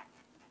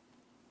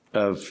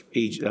of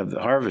the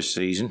harvest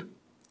season.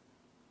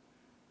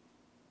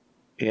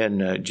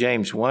 In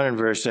James 1 and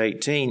verse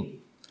 18,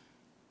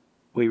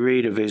 we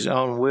read, "Of his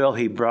own will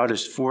he brought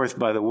us forth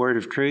by the word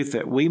of truth,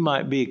 that we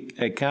might be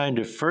a kind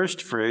of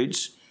first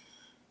fruits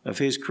of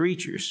his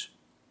creatures."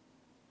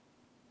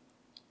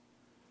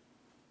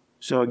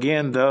 So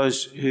again,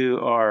 those who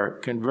are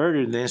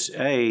converted in this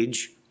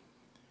age,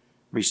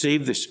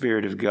 receive the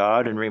Spirit of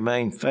God, and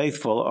remain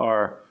faithful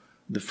are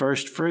the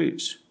first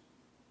fruits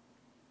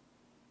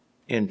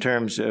in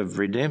terms of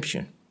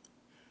redemption.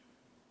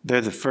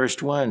 They're the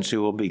first ones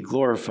who will be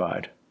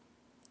glorified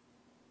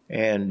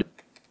and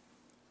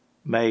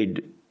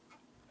made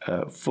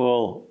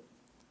full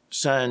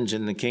sons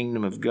in the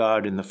kingdom of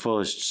God in the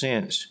fullest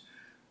sense,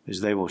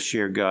 as they will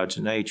share God's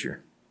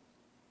nature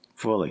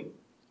fully.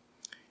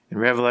 In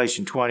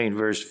Revelation 20 and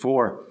verse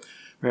 4,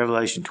 we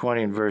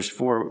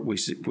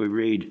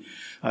read,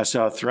 "I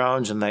saw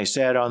thrones, and they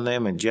sat on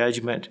them, and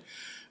judgment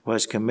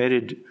was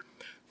committed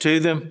to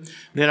them.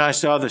 Then I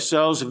saw the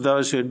souls of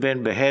those who had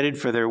been beheaded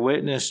for their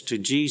witness to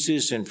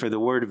Jesus and for the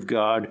word of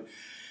God,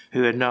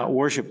 who had not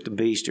worshipped the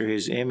beast or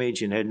his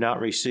image, and had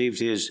not received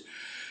his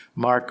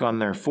mark on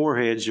their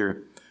foreheads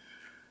or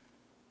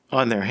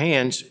on their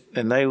hands,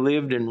 and they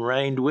lived and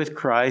reigned with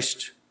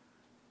Christ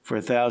for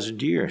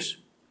 1,000 years.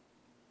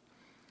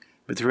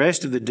 But the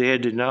rest of the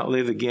dead did not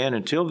live again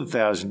until the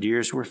 1,000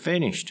 years were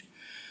finished.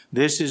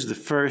 This is the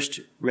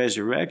first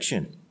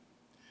resurrection."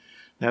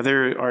 Now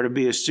there are to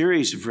be a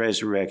series of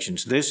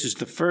resurrections. This is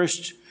the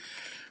first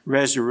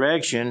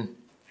resurrection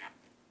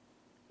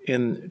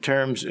in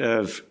terms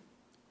of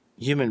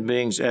human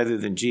beings other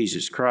than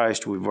Jesus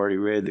Christ. We've already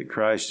read that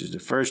Christ is the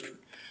first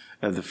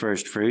of the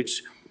first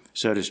fruits,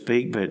 so to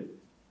speak, but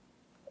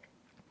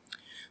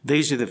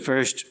these are the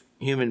first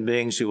human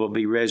beings who will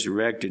be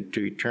resurrected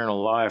to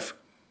eternal life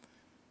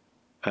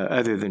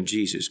other than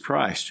Jesus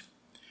Christ.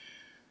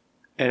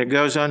 And it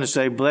goes on to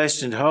say,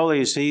 "Blessed and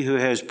holy is he who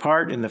has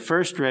part in the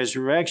first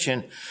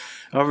resurrection.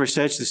 Over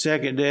such the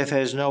second death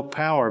has no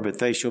power, but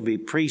they shall be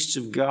priests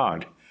of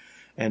God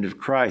and of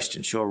Christ,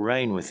 and shall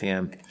reign with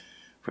him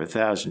for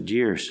 1,000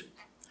 years."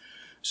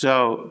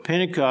 So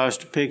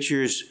Pentecost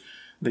pictures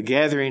the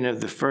gathering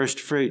of the first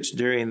fruits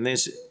during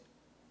this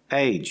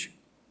age,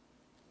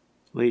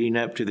 leading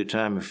up to the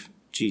time of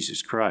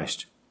Jesus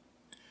Christ.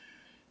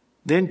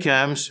 Then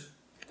comes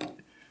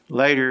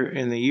later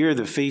in the year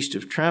the Feast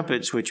of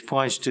Trumpets, which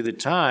points to the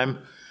time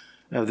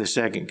of the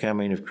second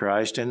coming of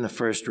Christ and the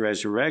first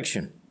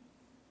resurrection.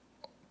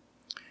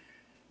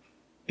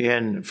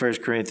 In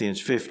 1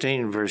 Corinthians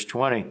 15, verse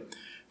 20,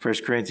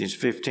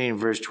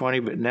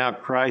 "But now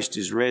Christ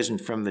is risen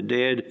from the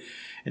dead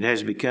and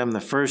has become the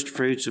first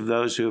fruits of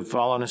those who have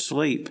fallen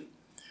asleep.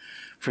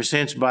 For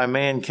since by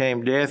man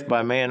came death,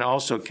 by man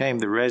also came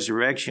the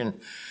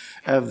resurrection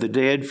of the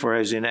dead. For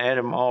as in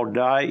Adam all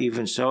die,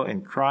 even so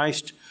in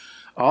Christ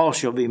all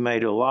shall be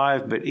made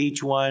alive, but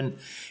each one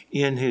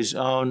in his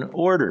own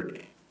order.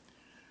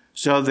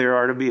 So there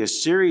are to be a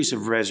series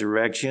of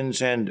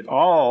resurrections, and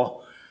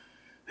all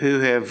who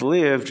have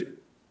lived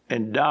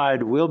and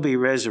died will be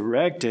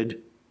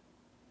resurrected,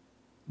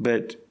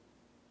 but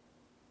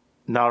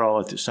not all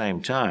at the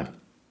same time.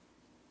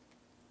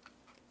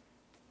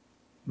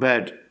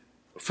 But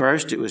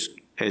first it was,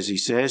 as he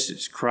says,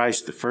 it's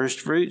Christ the first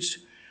fruits.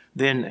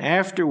 Then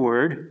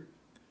afterward,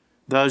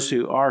 those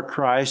who are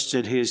Christ's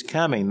at his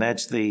coming.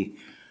 That's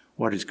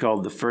what is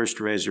called the first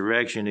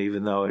resurrection,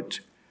 even though it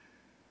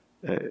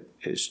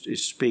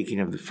is speaking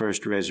of the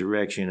first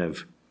resurrection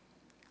of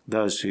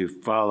those who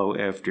follow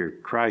after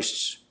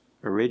Christ's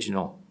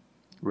original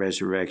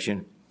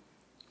resurrection,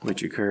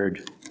 which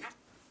occurred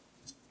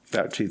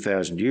about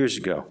 2,000 years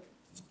ago.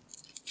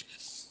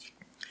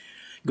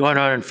 Going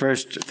on in 1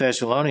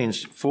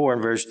 Thessalonians 4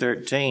 and verse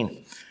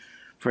 13.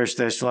 1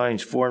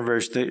 Thessalonians 4 and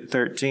verse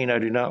 13, I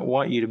do not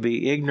want you to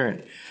be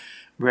ignorant,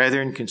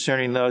 brethren,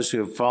 concerning those who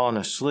have fallen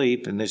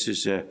asleep, and this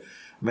is a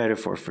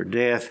metaphor for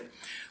death,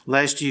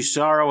 lest you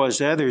sorrow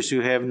as others who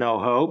have no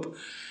hope.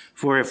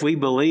 For if we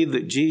believe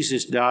that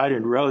Jesus died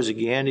and rose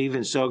again,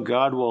 even so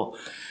God will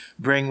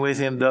bring with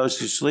him those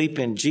who sleep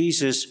in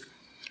Jesus.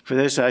 For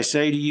this I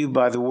say to you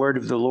by the word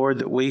of the Lord,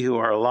 that we who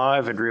are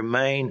alive and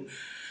remain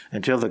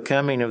until the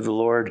coming of the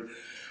Lord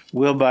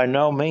will by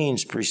no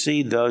means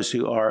precede those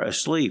who are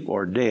asleep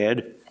or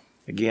dead.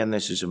 Again,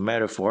 this is a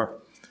metaphor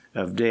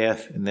of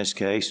death in this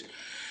case.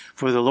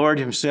 For the Lord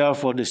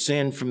himself will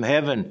descend from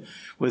heaven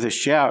with a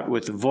shout,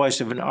 with the voice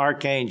of an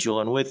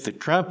archangel, and with the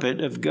trumpet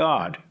of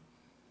God.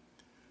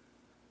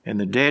 And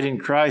the dead in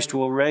Christ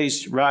will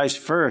rise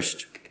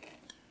first.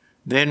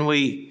 Then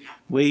we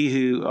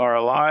who are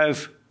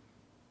alive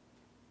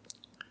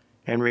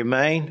and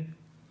remain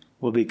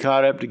will be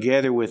caught up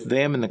together with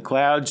them in the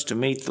clouds to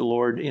meet the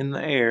Lord in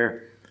the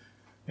air,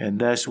 and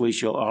thus we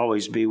shall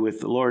always be with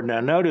the Lord.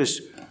 Now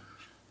notice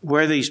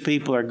where these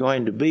people are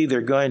going to be.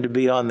 They're going to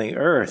be on the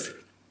earth.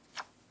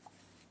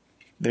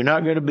 They're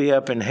not going to be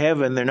up in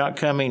heaven. They're not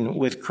coming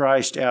with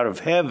Christ out of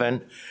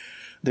heaven.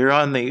 They're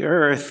on the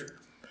earth,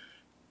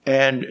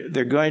 and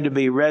they're going to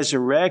be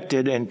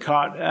resurrected and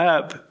caught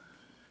up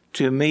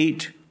to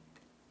meet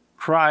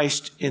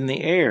Christ in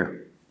the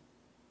air,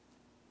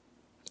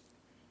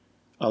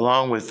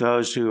 along with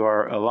those who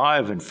are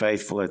alive and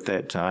faithful at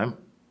that time.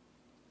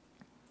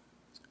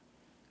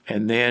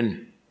 And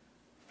then,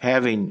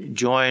 having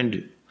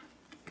joined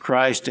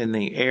Christ in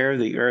the air,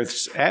 the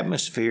earth's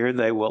atmosphere,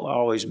 they will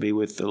always be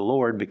with the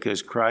Lord,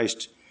 because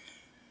Christ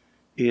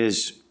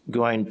is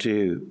going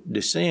to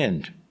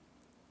descend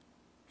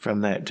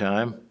from that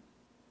time,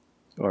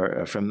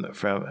 or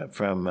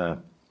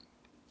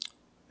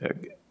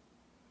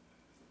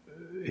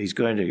he's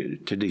going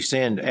to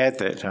descend at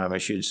that time, I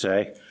should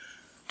say,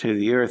 to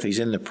the earth. He's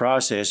in the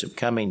process of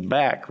coming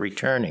back,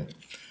 returning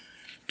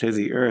to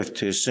the earth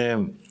to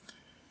assume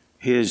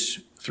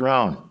his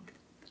throne,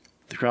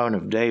 the throne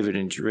of David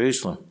in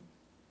Jerusalem.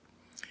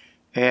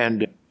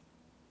 And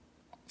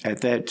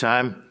at that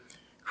time,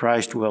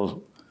 Christ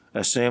will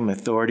assume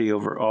authority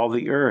over all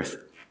the earth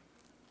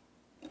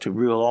to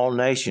rule all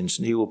nations,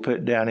 and he will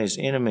put down his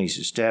enemies,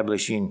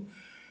 establishing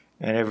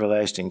an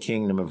everlasting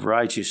kingdom of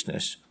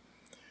righteousness,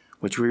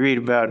 which we read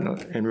about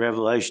in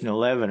Revelation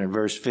 11 and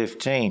verse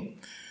 15.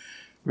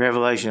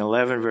 Revelation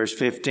 11, verse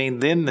 15,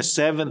 then the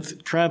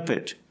seventh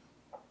trumpet,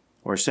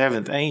 or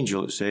seventh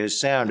angel, it says,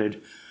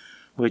 sounded,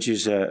 which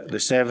is the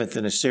seventh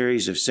in a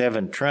series of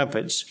seven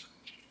trumpets,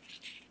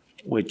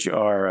 which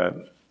are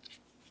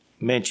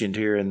mentioned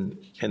here in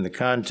the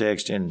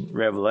context in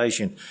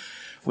Revelation,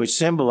 which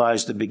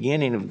symbolize the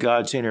beginning of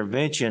God's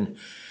intervention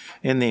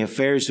in the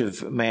affairs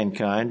of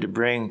mankind to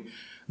bring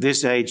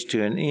this age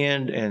to an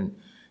end and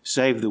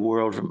save the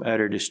world from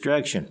utter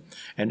destruction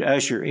and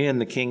usher in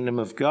the kingdom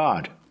of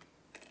God.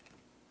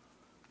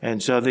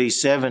 And so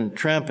these seven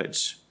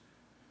trumpets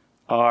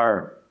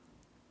are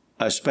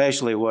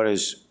especially what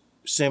is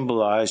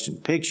symbolized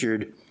and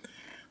pictured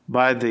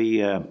by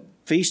the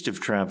Feast of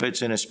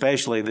Trumpets, and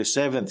especially the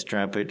seventh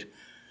trumpet,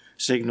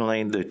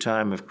 signaling the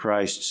time of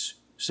Christ's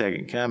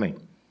second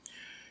coming.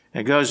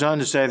 It goes on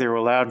to say there were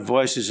loud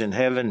voices in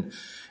heaven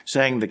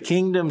saying, the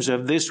kingdoms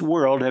of this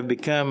world have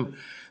become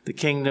the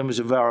kingdoms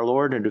of our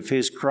Lord and of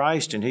his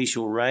Christ, and he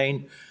shall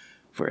reign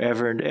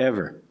forever and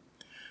ever.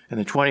 And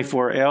the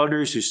 24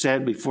 elders who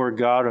sat before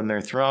God on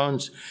their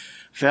thrones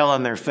fell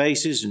on their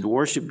faces and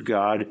worshipped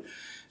God,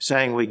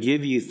 saying, we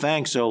give you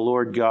thanks, O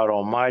Lord God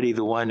Almighty,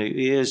 the one who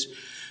is,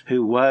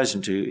 who was,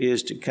 and who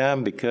is to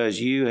come, because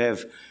you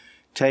have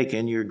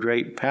taken your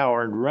great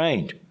power and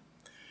reigned.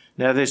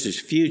 Now this is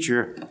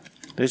future.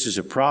 This is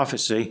a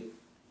prophecy.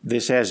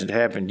 This hasn't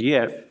happened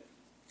yet.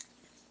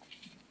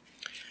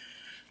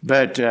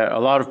 But a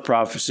lot of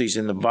prophecies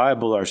in the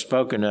Bible are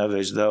spoken of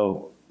as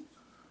though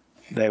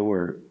they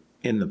were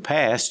in the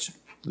past.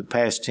 The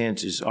past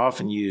tense is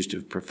often used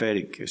of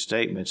prophetic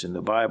statements in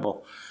the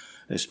Bible,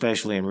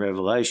 especially in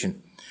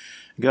Revelation.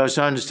 It goes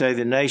on to say,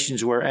 the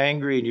nations were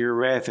angry, and your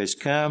wrath has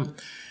come,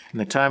 and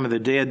the time of the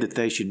dead that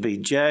they should be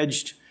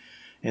judged,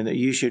 and that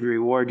you should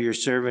reward your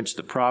servants,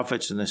 the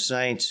prophets and the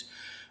saints,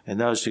 and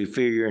those who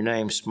fear your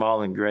name,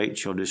 small and great,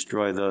 shall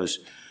destroy those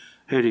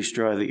who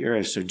destroy the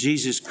earth. So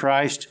Jesus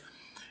Christ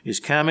is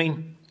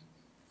coming,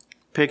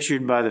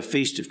 pictured by the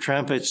Feast of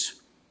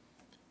Trumpets,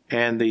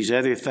 and these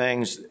other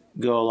things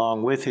go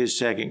along with his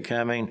second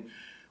coming,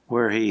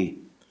 where he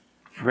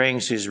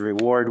brings his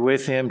reward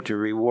with him to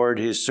reward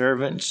his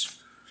servants,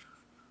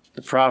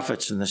 the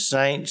prophets and the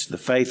saints, the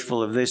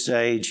faithful of this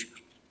age,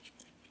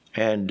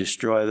 and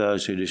destroy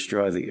those who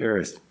destroy the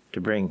earth, to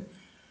bring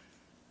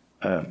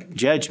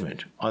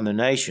judgment on the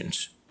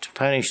nations, to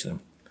punish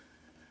them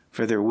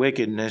for their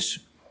wickedness,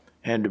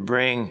 and to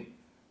bring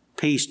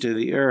peace to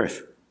the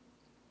earth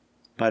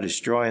by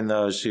destroying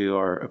those who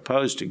are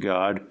opposed to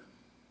God,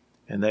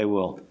 and they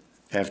will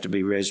have to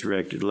be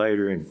resurrected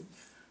later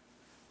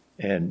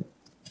and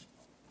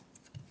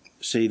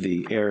see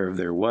the error of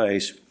their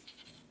ways.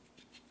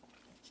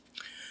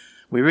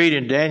 We read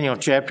in Daniel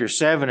chapter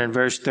 7 and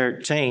verse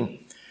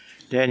 13,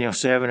 Daniel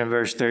 7 and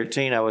verse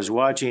 13, I was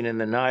watching in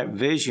the night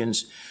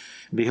visions,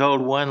 and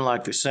behold, one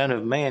like the Son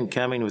of Man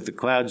coming with the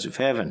clouds of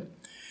heaven.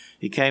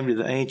 He came to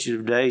the Ancient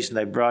of Days, and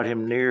they brought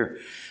him near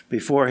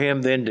before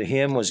him. Then to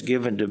him was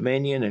given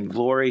dominion and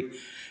glory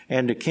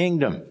and a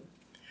kingdom,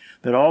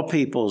 that all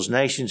peoples,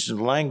 nations,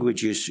 and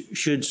languages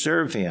should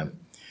serve him.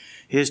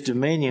 His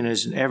dominion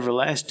is an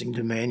everlasting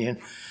dominion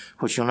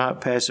which shall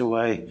not pass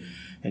away,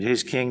 and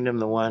his kingdom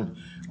the one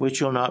which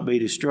shall not be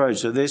destroyed.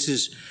 So this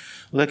is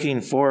looking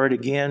forward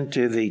again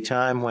to the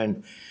time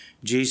when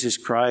Jesus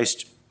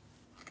Christ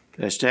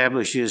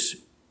establishes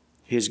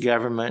his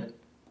government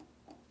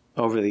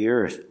over the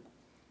earth.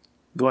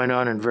 Going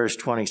on in verse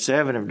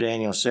 27 of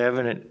Daniel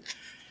 7, it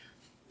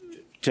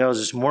tells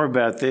us more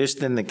about this.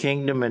 Then the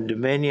kingdom and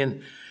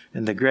dominion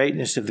and the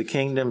greatness of the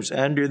kingdoms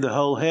under the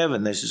whole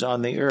heaven, this is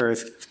on the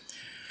earth,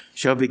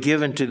 shall be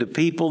given to the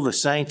people, the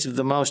saints of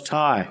the Most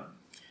High.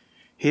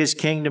 His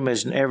kingdom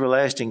is an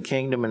everlasting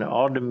kingdom, and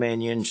all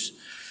dominions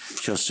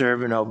shall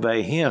serve and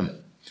obey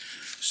him.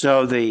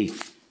 So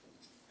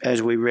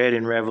as we read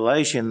in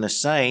Revelation, the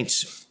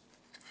saints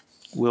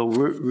will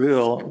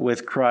rule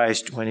with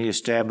Christ when he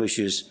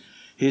establishes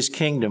his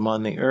kingdom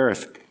on the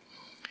earth.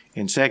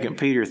 In 2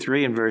 Peter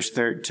 3 and verse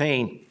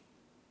 13,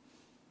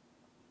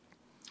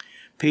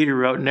 Peter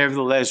wrote,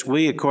 nevertheless,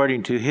 we,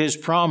 according to his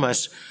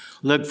promise,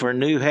 look for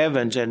new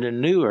heavens and a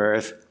new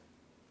earth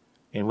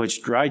in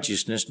which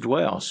righteousness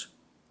dwells.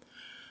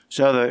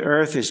 So the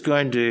earth is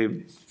going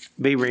to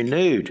be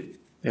renewed.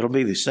 It'll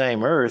be the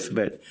same earth,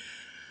 but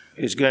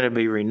it's going to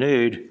be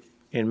renewed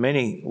in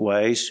many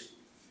ways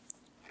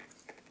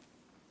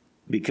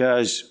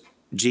because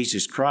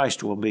Jesus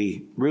Christ will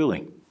be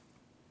ruling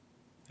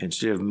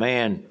instead of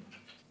man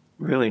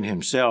ruling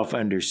himself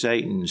under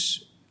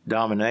Satan's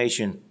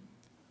domination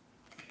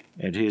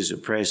and his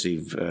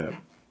oppressive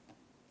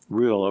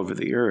rule over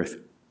the earth.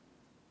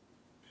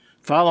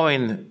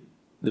 Following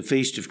the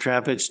Feast of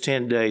Trumpets,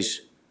 10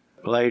 days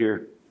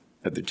later,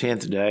 at the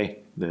 10th day,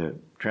 the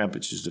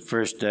trumpets is the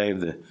first day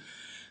of the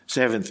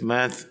 7th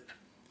month.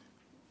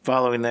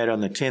 Following that,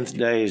 on the 10th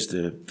day, is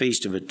the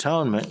Feast of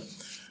Atonement,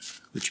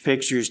 which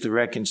pictures the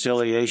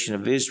reconciliation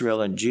of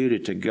Israel and Judah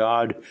to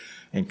God,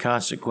 and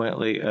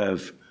consequently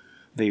of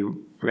the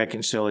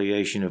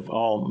reconciliation of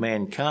all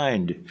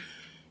mankind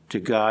to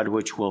God,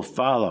 which will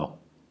follow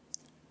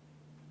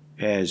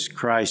as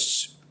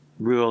Christ's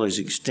rule is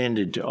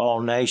extended to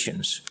all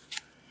nations.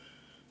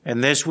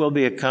 And this will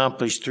be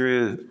accomplished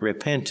through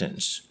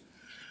repentance,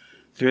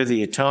 through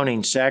the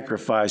atoning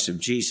sacrifice of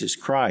Jesus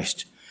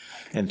Christ,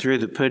 and through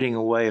the putting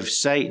away of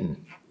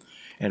Satan.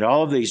 And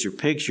all of these are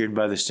pictured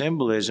by the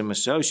symbolism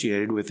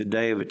associated with the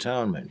Day of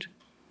Atonement.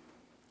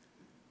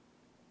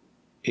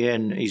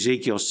 In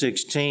Ezekiel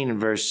 16,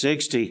 verse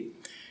 60,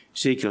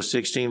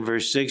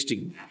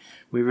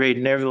 we read,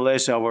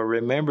 nevertheless, I will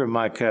remember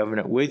my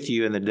covenant with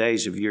you in the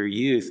days of your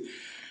youth,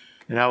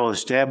 and I will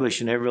establish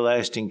an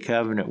everlasting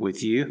covenant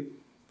with you,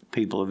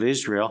 people of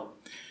Israel.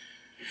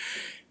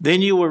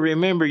 Then you will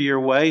remember your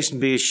ways and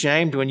be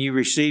ashamed when you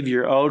receive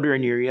your older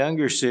and your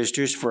younger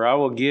sisters, for I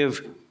will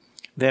give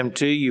them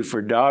to you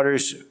for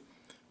daughters,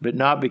 but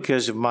not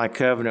because of my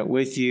covenant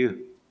with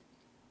you.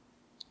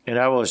 And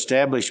I will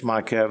establish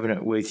my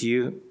covenant with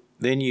you.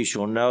 Then you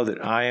shall know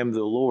that I am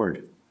the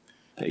Lord,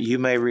 that you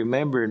may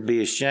remember and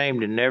be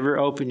ashamed and never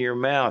open your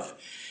mouth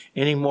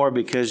any more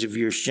because of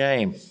your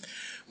shame,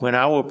 when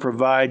I will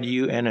provide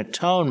you an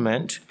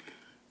atonement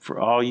for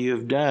all you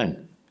have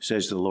done,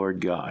 says the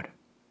Lord God.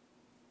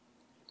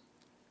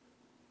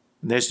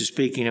 This is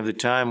speaking of the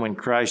time when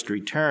Christ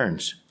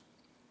returns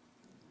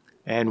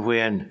and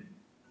when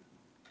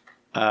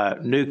a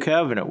new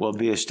covenant will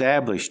be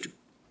established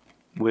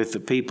with the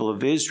people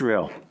of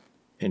Israel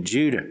and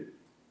Judah,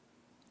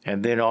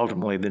 and then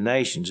ultimately the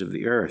nations of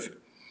the earth.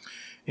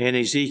 In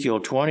Ezekiel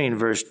 20 and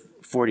verse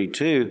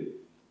 42,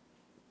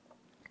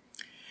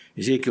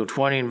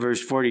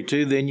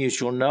 then you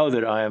shall know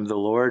that I am the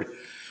Lord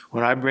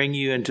when I bring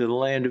you into the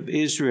land of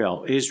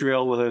Israel.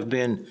 Israel will have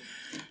been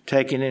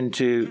taken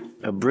into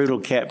a brutal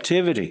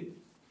captivity.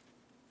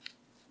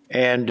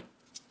 And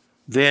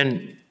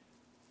then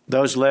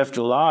those left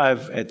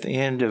alive at the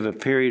end of a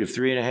period of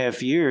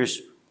 3.5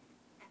 years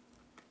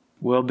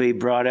will be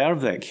brought out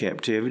of that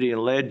captivity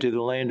and led to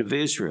the land of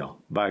Israel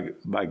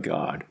by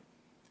God.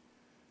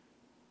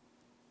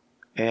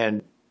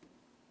 And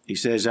he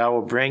says, I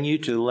will bring you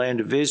to the land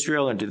of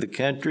Israel and to the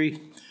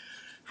country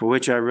for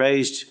which I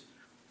raised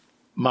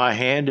my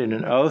hand in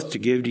an oath to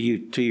give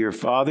to your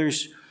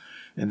fathers,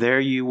 and there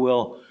you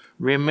will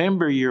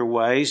remember your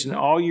ways and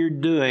all your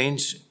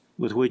doings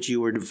with which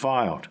you were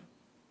defiled.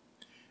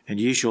 And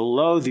you shall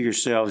loathe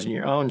yourselves in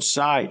your own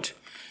sight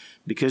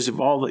because of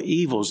all the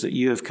evils that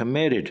you have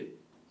committed.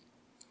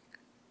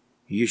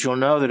 You shall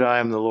know that I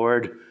am the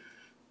Lord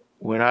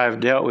when I have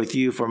dealt with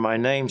you for my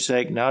name's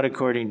sake, not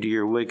according to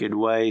your wicked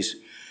ways,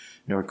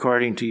 nor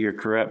according to your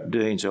corrupt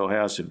doings, O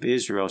house of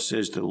Israel,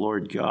 says the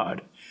Lord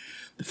God.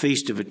 The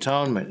Feast of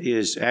Atonement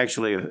is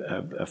actually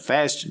a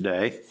fast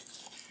day.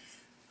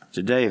 It's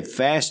a day of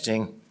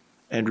fasting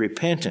and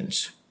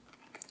repentance,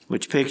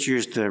 which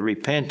pictures the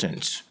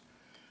repentance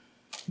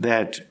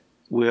that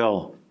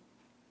will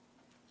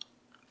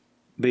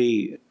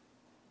be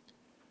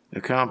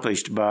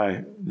accomplished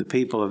by the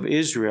people of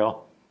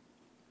Israel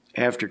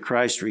after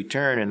Christ's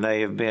return, and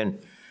they have been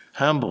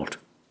humbled.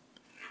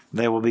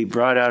 They will be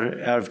brought out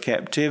of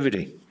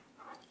captivity,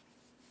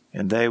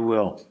 and they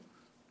will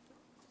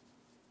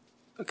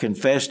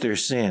confess their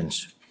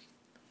sins.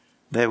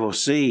 They will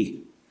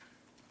see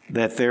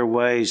that their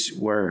ways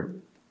were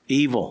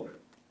evil,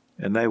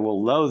 and they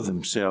will loathe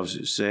themselves,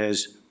 it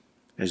says,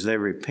 as they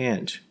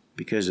repent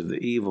because of the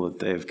evil that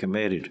they have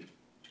committed.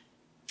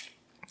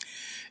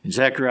 In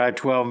Zechariah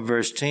 12 and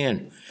verse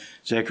 10,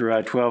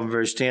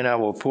 I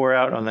will pour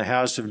out on the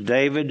house of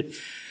David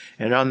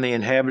and on the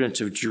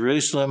inhabitants of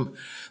Jerusalem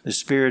the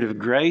spirit of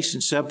grace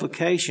and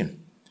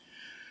supplication.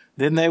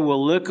 Then they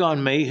will look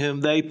on me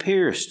whom they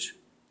pierced.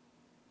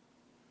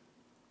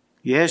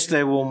 Yes,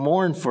 they will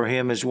mourn for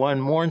him as one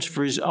mourns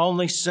for his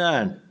only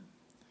son,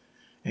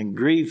 and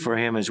grieve for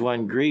him as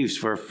one grieves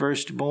for a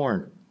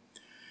firstborn.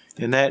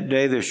 In that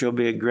day there shall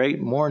be a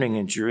great mourning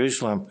in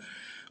Jerusalem,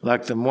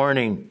 like the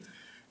mourning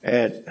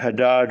at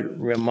Hadad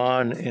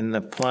Rimmon in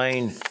the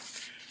plain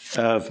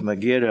of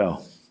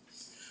Megiddo.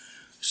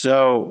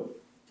 So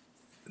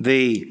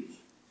the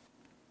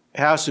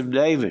house of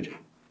David,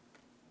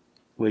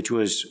 which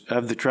was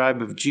of the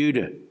tribe of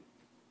Judah,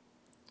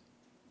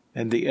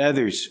 and the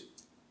others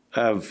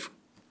of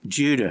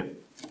Judah,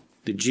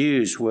 the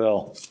Jews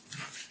will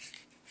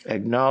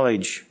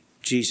acknowledge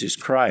Jesus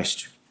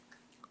Christ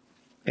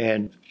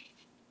and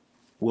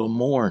will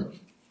mourn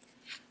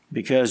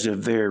because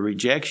of their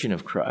rejection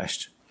of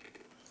Christ,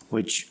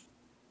 which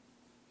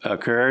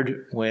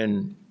occurred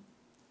when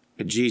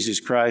Jesus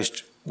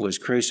Christ was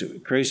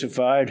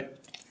crucified.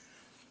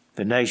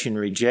 The nation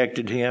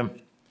rejected him.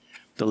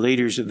 The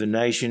leaders of the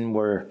nation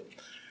were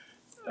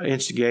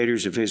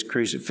instigators of his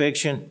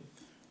crucifixion.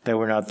 They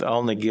were not the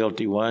only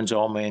guilty ones.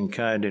 All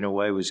mankind, in a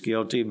way, was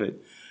guilty, but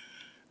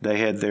they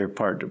had their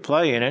part to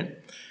play in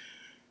it.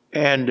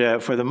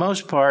 And for the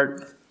most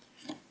part,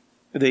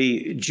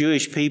 the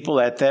Jewish people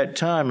at that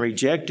time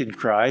rejected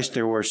Christ.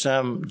 There were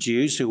some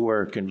Jews who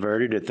were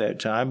converted at that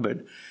time, but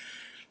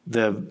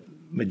the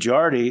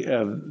majority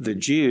of the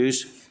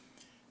Jews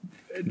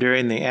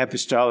during the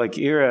apostolic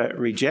era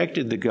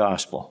rejected the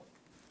gospel,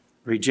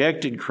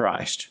 rejected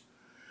Christ,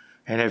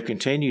 and have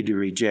continued to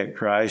reject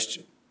Christ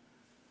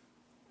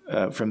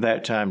from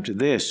that time to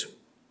this.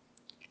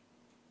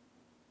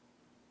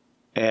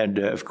 And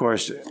of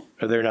course,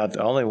 they're not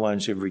the only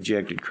ones who've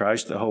rejected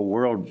Christ. The whole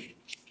world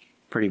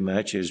pretty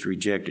much has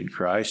rejected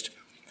Christ.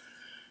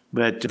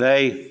 But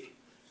they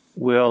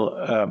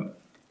will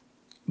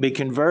be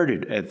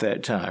converted at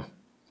that time,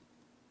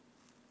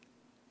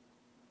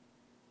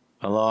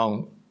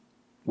 along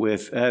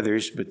with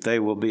others, but they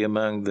will be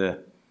among the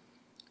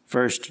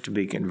first to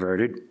be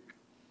converted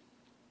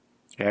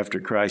after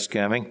Christ's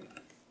coming.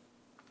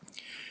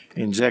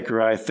 In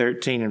Zechariah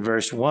 13 and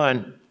verse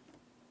 1,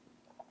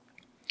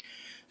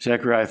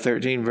 Zechariah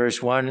 13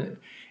 verse 1,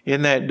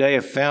 in that day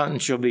a fountain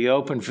shall be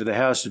opened for the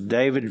house of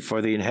David and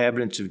for the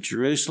inhabitants of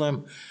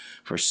Jerusalem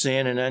for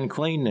sin and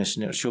uncleanness.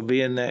 And it shall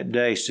be in that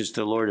day, says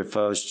the Lord of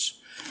hosts,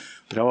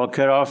 that I will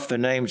cut off the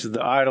names of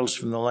the idols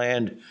from the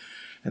land,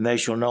 and they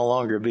shall no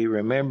longer be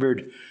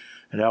remembered.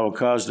 And I will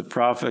cause the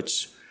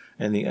prophets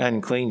and the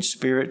unclean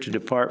spirit to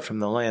depart from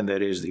the land,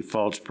 that is, the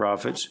false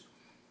prophets.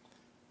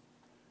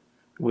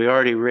 We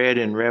already read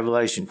in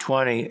Revelation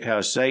 20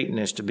 how Satan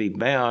is to be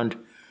bound,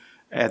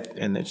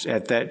 and it's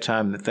at that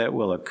time that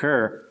will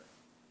occur.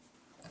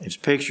 It's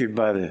pictured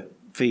by the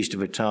Feast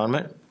of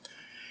Atonement.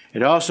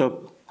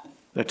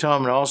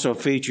 Atonement also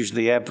features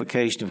the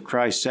application of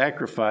Christ's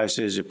sacrifice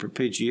as a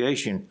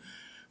propitiation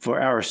for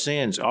our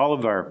sins, all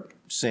of our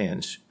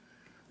sins.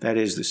 That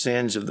is, the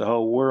sins of the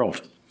whole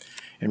world.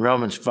 In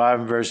Romans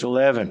 5 and verse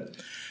 11,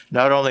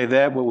 not only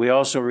that, but we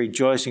also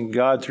rejoice in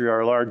God through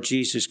our Lord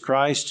Jesus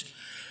Christ,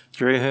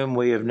 through whom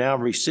we have now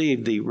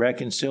received the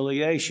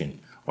reconciliation,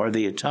 or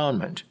the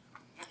atonement.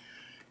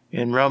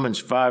 In Romans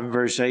 5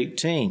 verse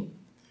 18,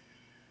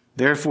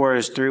 Therefore,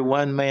 as through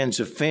one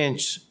man's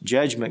offense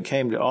judgment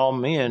came to all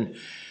men,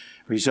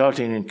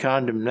 resulting in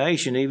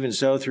condemnation, even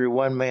so through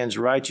one man's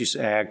righteous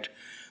act,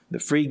 the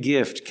free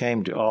gift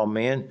came to all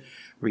men,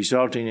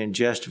 resulting in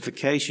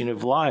justification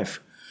of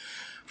life.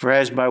 For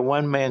as by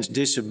one man's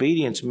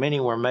disobedience many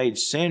were made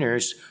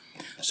sinners,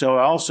 so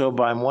also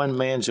by one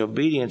man's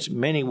obedience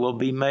many will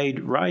be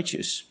made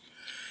righteous.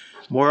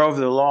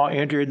 Moreover, the law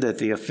entered that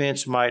the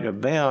offense might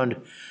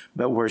abound,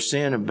 but where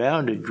sin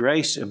abounded,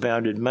 grace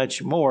abounded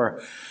much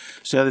more,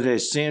 so that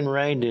as sin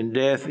reigned in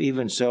death,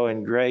 even so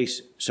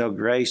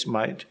grace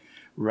might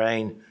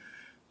reign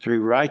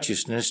through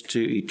righteousness to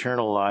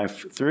eternal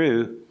life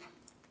through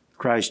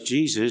Christ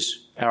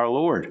Jesus our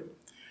Lord.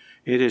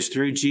 It is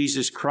through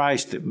Jesus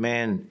Christ that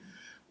man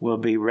will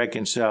be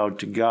reconciled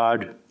to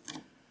God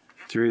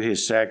through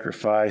his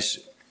sacrifice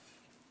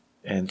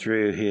and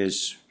through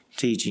his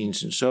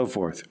teachings and so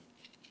forth.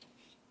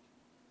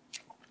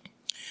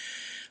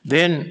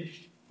 Then,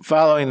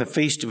 following the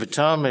Feast of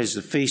Atonement is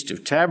the Feast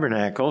of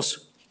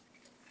Tabernacles,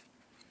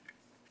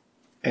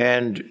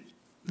 and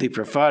the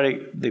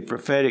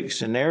prophetic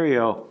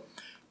scenario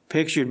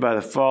pictured by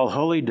the fall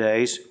holy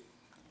days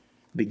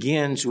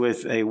begins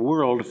with a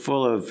world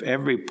full of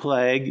every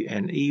plague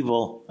and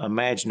evil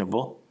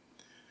imaginable,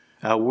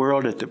 a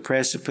world at the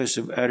precipice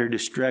of utter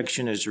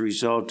destruction as a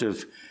result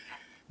of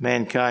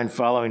mankind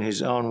following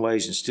his own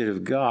ways instead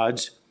of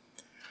God's.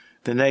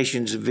 The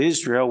nations of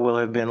Israel will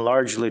have been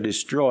largely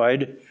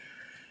destroyed,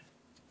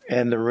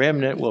 and the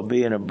remnant will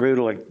be in a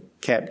brutal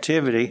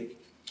captivity.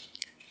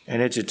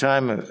 And it's a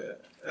time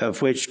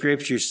of which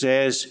Scripture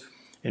says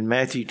in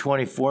Matthew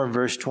 24,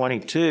 verse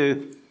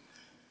 22,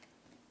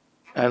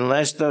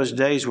 unless those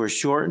days were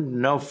shortened,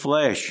 no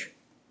flesh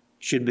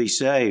should be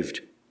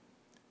saved.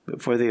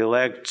 But for the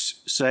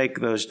elect's sake,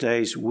 those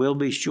days will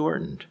be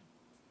shortened.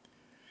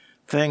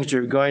 Things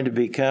are going to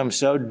become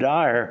so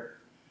dire,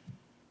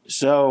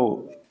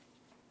 so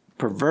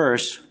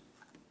perverse,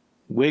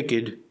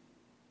 wicked,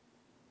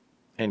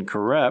 and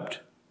corrupt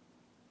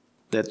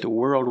that the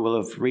world will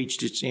have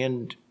reached its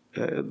end,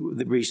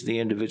 reached the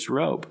end of its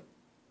rope.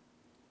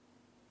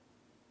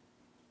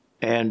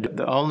 And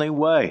the only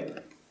way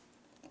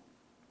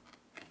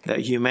that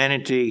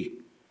humanity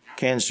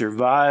can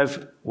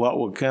survive what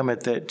will come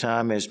at that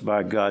time is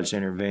by God's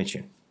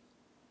intervention.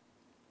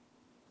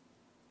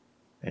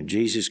 And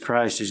Jesus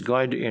Christ is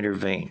going to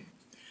intervene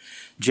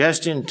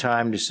just in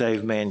time to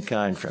save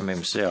mankind from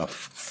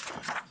himself.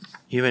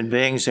 Human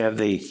beings have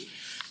the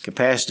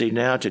capacity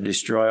now to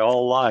destroy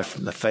all life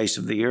from the face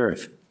of the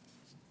earth.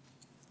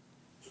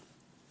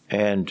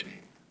 And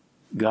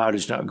God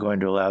is not going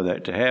to allow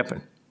that to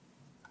happen.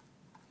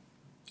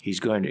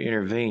 He's going to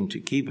intervene to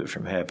keep it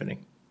from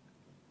happening.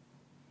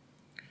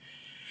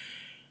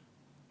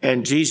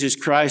 And Jesus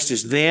Christ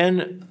is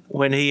then,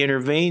 when he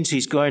intervenes,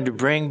 he's going to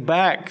bring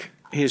back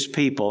his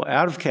people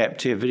out of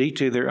captivity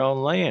to their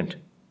own land,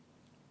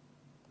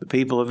 the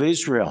people of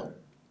Israel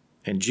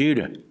and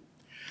Judah.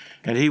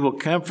 And he will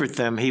comfort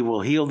them. He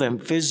will heal them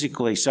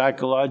physically,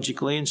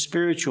 psychologically, and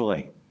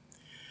spiritually.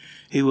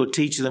 He will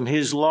teach them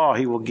his law.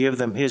 He will give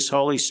them his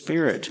Holy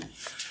Spirit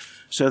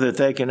so that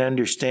they can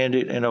understand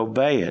it and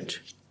obey it.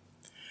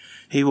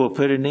 He will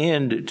put an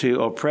end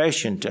to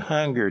oppression, to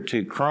hunger,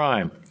 to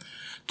crime,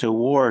 to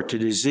war, to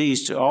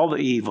disease, to all the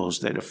evils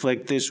that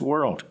afflict this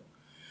world.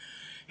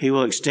 He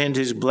will extend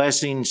his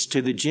blessings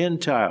to the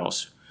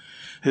Gentiles,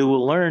 who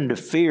will learn to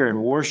fear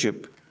and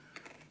worship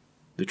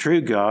the true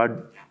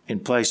God in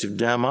place of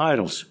dumb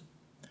idols.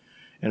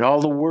 And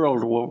all the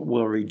world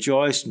will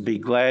rejoice and be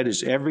glad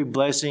as every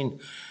blessing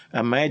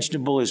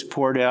imaginable is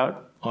poured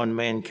out on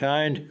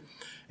mankind,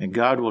 and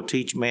God will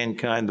teach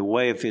mankind the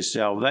way of his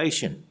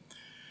salvation.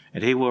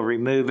 And he will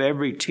remove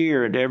every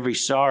tear and every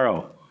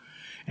sorrow,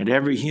 and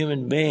every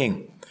human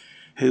being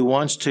who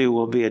wants to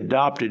will be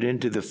adopted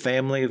into the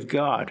family of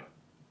God.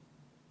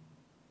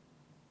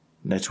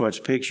 And that's what's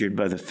pictured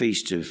by the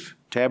Feast of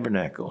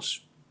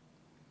Tabernacles.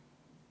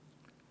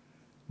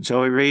 And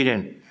so we read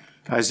in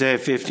Isaiah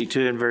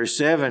 52 and verse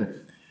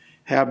 7,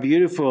 how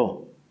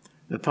beautiful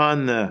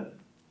upon the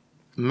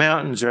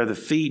mountains are the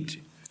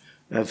feet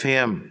of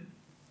him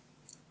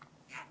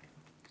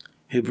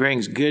who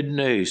brings good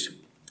news,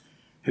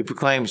 who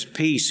proclaims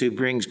peace, who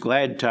brings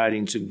glad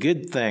tidings of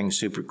good things,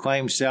 who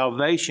proclaims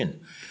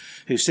salvation,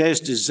 who says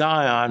to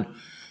Zion,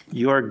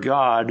 your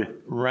God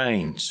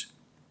reigns.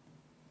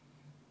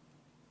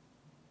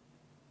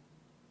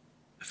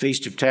 The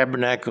Feast of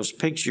Tabernacles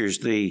pictures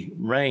the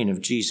reign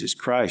of Jesus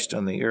Christ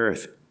on the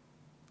earth,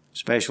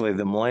 especially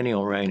the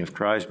millennial reign of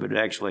Christ, but it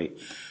actually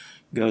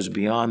goes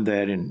beyond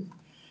that in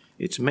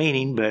its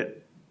meaning,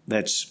 but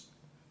that's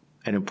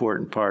an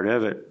important part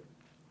of it.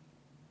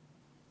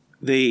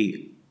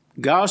 The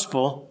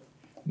gospel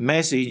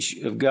message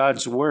of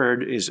God's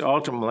word is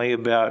ultimately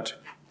about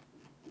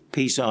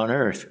peace on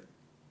earth.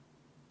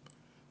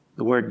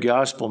 The word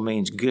gospel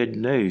means good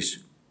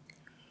news.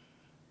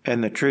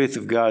 And the truth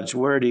of God's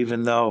word,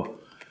 even though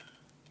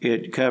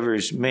it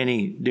covers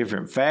many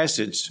different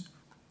facets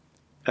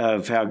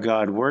of how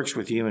God works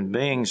with human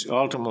beings,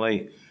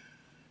 ultimately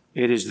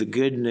It is the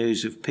good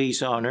news of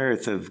peace on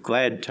earth, of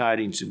glad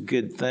tidings of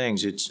good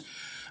things. It's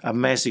a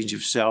message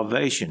of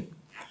salvation.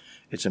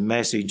 It's a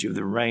message of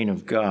the reign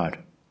of God.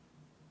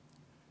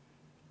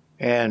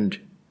 And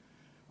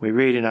we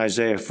read in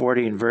Isaiah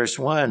 40 and verse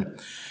 1,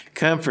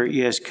 "Comfort,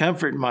 yes,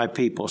 comfort my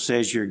people,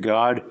 says your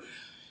God.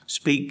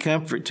 Speak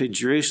comfort to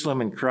Jerusalem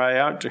and cry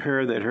out to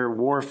her that her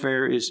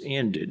warfare is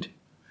ended."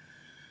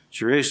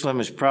 Jerusalem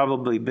has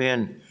probably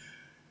been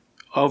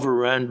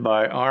overrun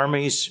by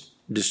armies,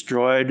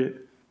 destroyed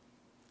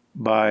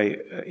by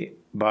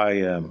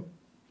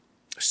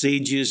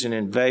sieges and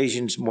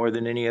invasions more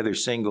than any other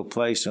single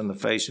place on the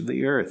face of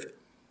the earth.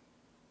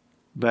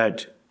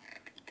 But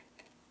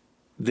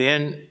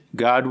then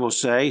God will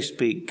say,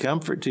 "Speak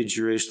comfort to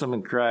Jerusalem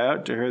and cry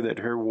out to her that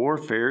her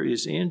warfare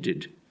is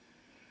ended,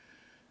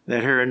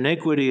 that her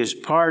iniquity is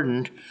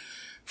pardoned,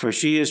 for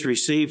she has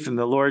received from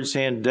the Lord's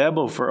hand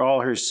double for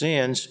all her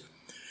sins.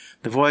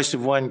 The voice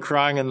of one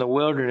crying in the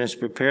wilderness,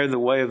 prepare the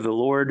way of the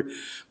Lord,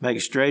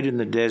 make straight in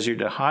the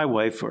desert a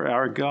highway for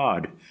our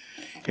God.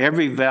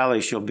 Every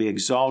valley shall be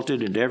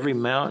exalted, and every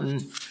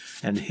mountain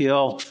and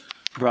hill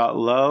brought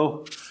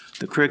low.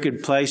 The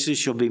crooked places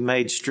shall be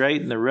made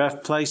straight, and the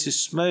rough places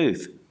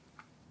smooth.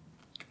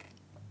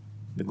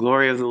 The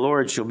glory of the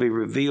Lord shall be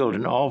revealed,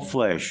 and all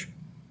flesh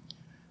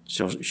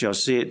shall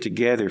see it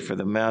together, for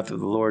the mouth of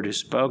the Lord has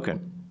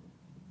spoken."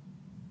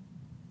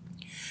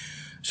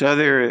 So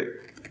there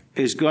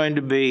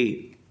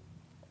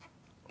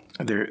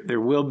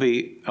will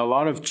be a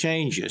lot of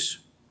changes.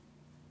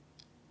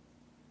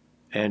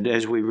 And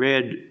as we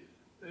read,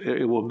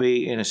 it will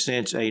be, in a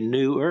sense, a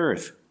new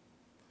earth.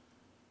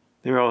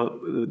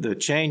 The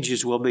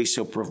changes will be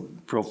so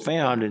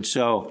profound and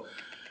so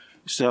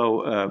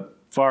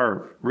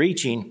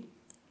far-reaching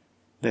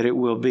that it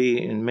will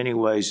be, in many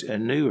ways, a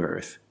new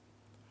earth.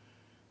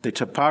 The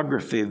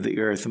topography of the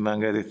earth,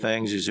 among other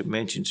things, as it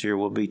mentions here,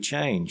 will be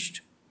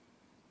changed.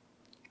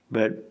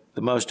 But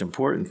the most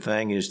important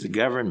thing is the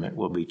government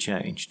will be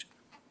changed.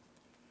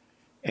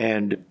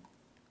 And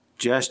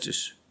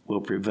justice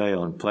will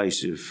prevail in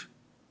place of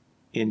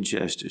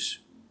injustice.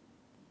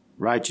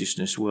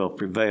 Righteousness will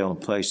prevail in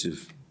place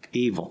of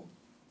evil.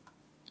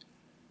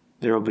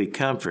 There will be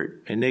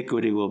comfort.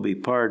 Iniquity will be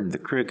pardoned. The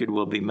crooked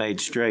will be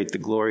made straight. The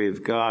glory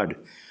of God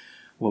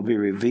will be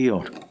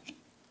revealed.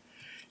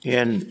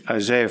 In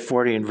Isaiah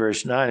 40 and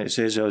verse 9, it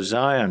says, "O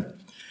Zion,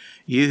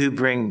 you who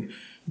bring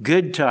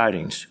good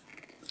tidings,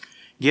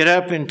 get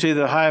up into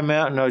the high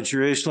mountain, O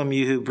Jerusalem,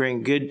 you who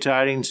bring good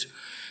tidings.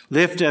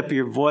 Lift up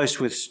your voice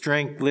with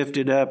strength. Lift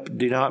it up.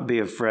 Do not be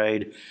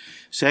afraid.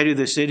 Say to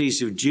the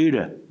cities of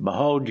Judah,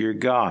 behold your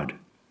God.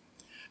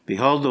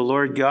 Behold, the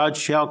Lord God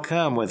shall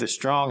come with a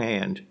strong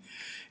hand,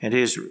 and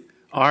his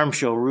arm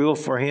shall rule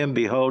for him.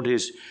 Behold,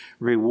 his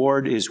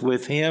reward is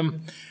with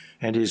him,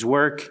 and his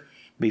work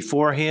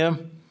before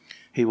him.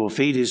 He will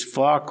feed his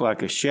flock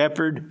like a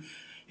shepherd.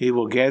 He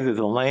will gather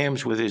the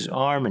lambs with his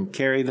arm and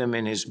carry them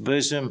in his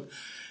bosom,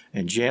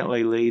 and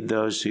gently lead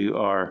those who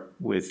are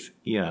with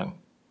young."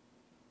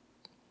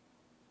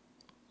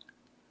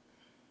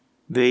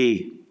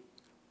 The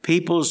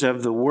peoples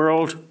of the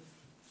world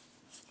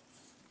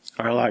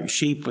are like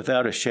sheep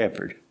without a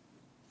shepherd.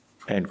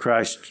 And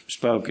Christ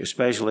spoke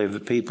especially of the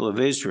people of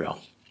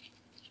Israel.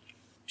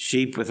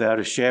 Sheep without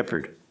a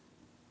shepherd.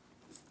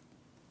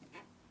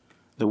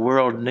 The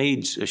world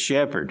needs a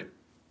shepherd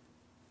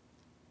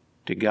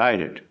to guide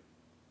it.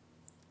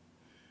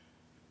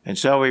 And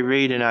so we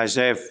read in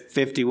Isaiah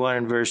 51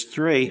 and verse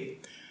 3,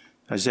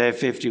 Isaiah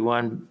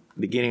 51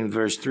 beginning in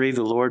verse 3,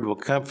 "The Lord will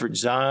comfort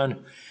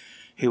Zion.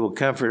 He will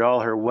comfort all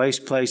her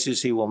waste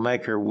places. He will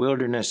make her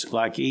wilderness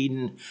like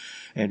Eden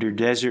and her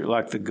desert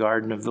like the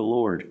garden of the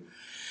Lord.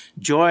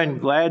 Joy and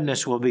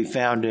gladness will be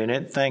found in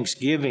it,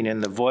 thanksgiving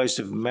and the voice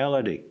of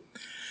melody.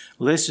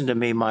 Listen to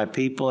me, my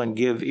people, and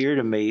give ear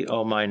to me,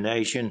 O my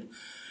nation.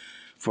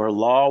 For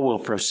law will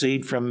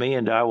proceed from me,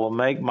 and I will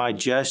make my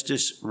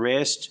justice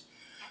rest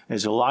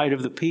as a light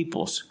of the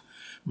peoples.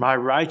 My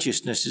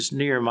righteousness is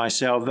near, my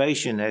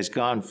salvation has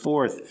gone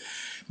forth.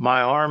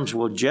 My arms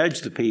will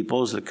judge the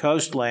peoples, the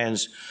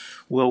coastlands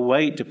will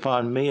wait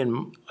upon me,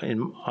 and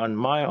on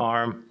my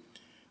arm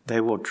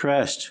they will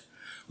trust.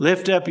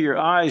 Lift up your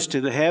eyes to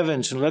the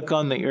heavens and look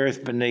on the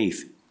earth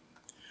beneath.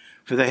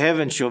 For the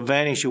heavens shall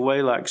vanish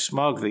away like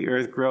smoke, the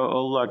earth grow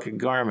old like a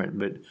garment,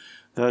 but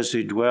those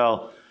who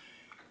dwell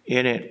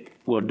in it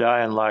will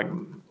die in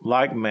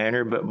like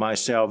manner, but my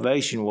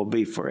salvation will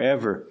be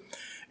forever,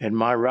 and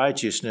my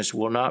righteousness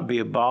will not be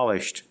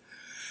abolished.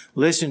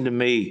 Listen to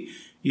me,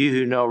 you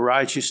who know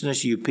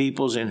righteousness, you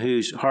peoples in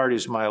whose heart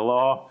is my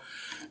law.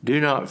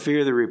 Do not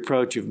fear the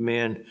reproach of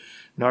men,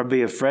 nor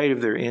be afraid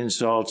of their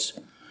insults,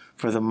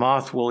 for the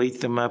moth will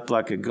eat them up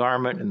like a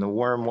garment, and the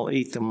worm will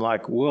eat them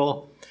like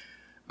wool.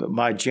 But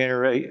my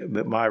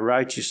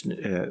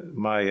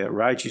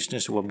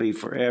righteousness will be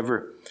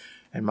forever,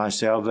 and my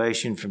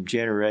salvation from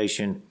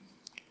generation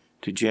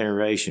to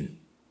generation.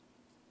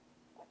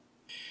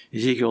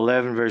 Ezekiel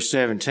 11, verse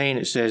 17,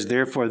 it says,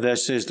 Therefore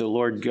thus says the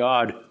Lord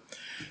God,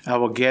 I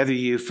will gather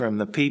you from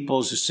the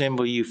peoples,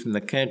 assemble you from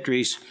the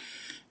countries,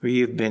 where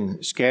you've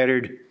been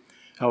scattered.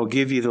 I will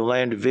give you the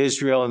land of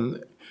Israel,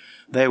 and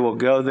they will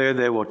go there.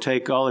 They will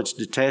take all its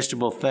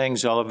detestable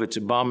things, all of its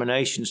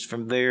abominations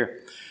from there,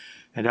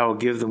 and I will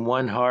give them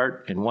one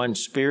heart and one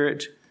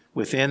spirit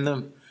within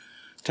them.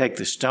 Take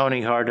the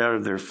stony heart out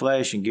of their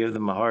flesh and give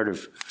them a heart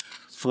of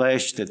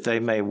flesh, that they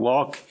may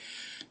walk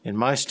in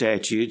my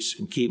statutes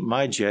and keep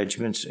my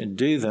judgments and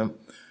do them,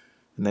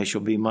 and they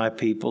shall be my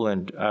people,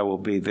 and I will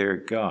be their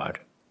God.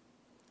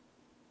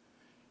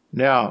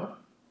 Now,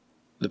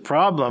 the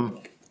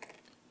problem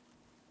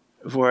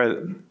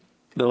for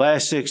the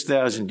last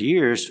 6,000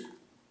 years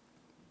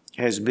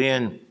has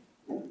been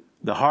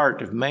the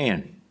heart of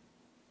man,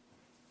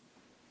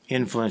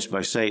 influenced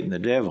by Satan the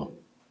devil.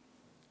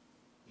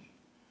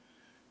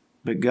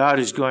 But God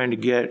is going to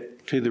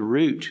get to the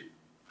root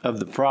of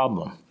the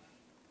problem.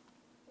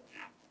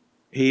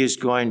 He is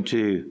going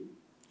to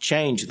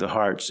change the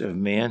hearts of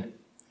men,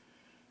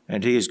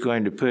 and he is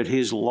going to put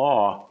his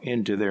law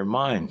into their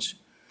minds,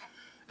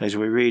 as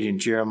we read in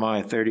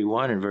Jeremiah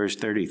 31 and verse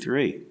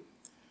 33.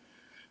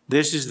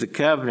 This is the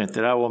covenant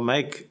that I will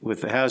make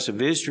with the house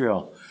of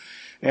Israel.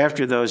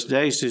 After those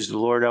days, says the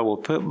Lord, I will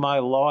put my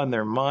law in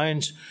their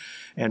minds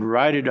and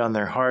write it on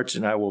their hearts,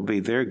 and I will be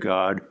their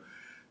God,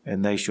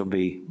 and they shall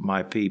be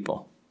my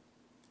people.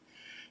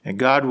 And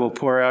God will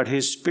pour out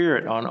his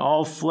Spirit on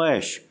all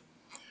flesh.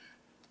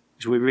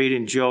 As we read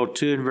in Joel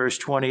 2 and verse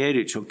 28,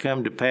 it shall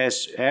come to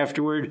pass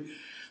afterward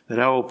that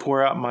I will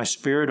pour out my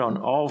Spirit on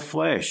all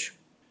flesh.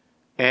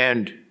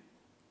 And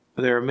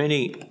there are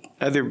many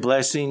other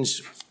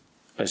blessings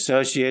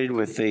associated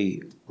with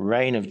the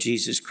reign of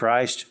Jesus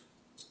Christ.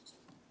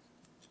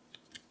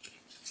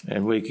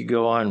 And we could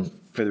go on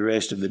for the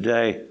rest of the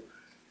day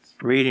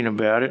reading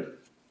about it.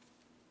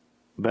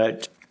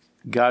 But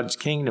God's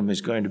kingdom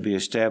is going to be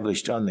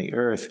established on the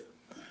earth,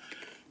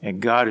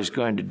 and God is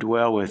going to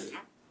dwell with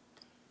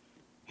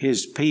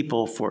his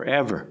people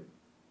forever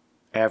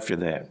after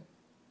that. It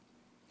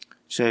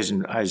says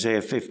in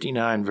Isaiah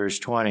 59 verse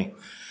 20,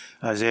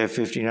 Isaiah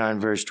 59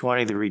 verse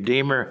 20, the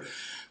Redeemer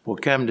will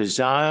come to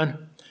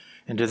Zion,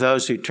 and to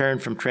those who turn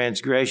from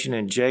transgression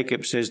in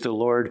Jacob, says the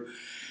Lord.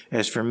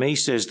 As for me,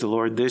 says the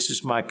Lord, this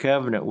is my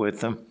covenant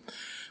with them.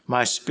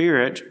 My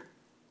Spirit,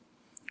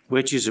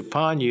 which is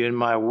upon you, and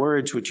my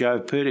words which I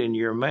have put in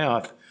your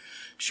mouth,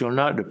 shall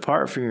not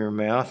depart from your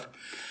mouth,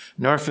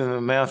 nor from the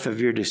mouth of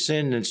your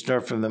descendants,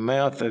 nor from the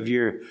mouth of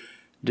your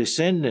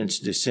descendants'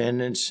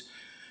 descendants,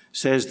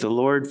 says the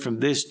Lord, from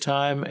this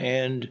time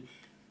and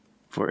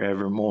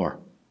forevermore.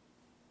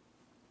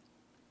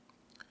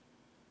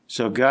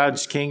 So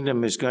God's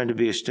kingdom is going to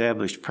be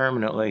established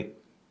permanently,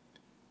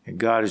 and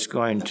God is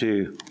going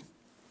to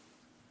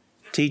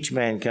teach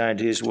mankind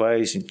his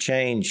ways and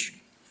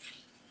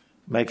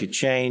make a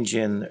change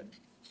in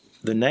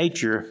the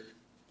nature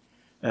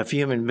of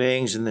human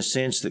beings, in the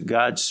sense that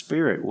God's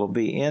Spirit will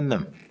be in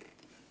them,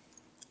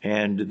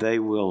 and they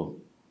will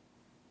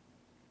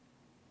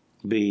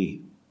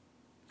be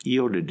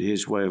yielded to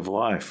his way of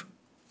life.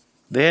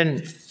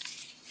 Then,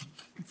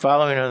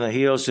 following on the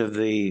heels of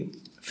the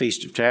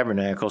Feast of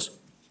Tabernacles,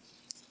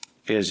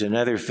 is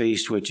another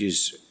feast which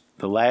is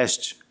the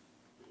last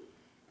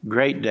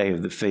great day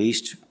of the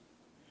feast.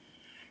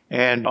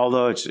 And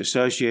although it's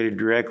associated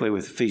directly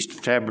with the Feast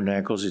of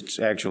Tabernacles, it's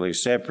actually a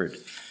separate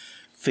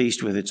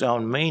feast with its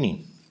own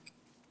meaning.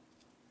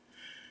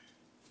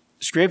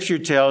 Scripture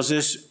tells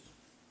us,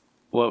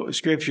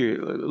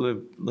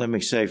 let me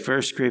say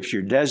first,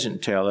 Scripture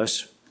doesn't tell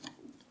us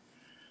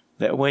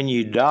that when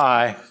you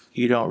die,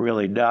 you don't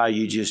really die,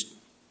 you just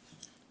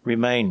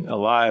remain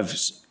alive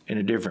in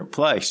a different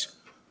place.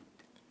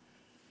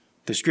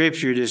 The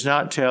Scripture does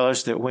not tell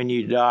us that when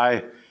you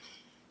die,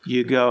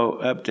 you go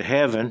up to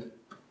heaven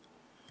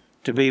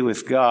to be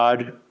with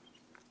God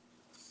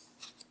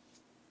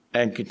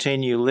and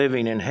continue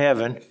living in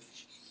heaven.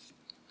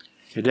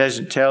 It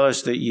doesn't tell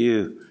us that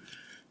you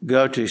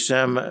go to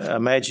some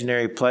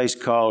imaginary place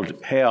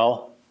called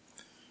hell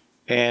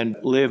and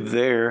live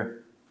there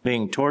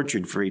being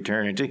tortured for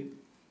eternity.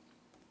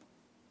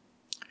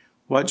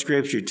 What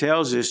Scripture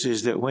tells us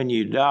is that when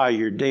you die,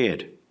 you're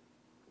dead.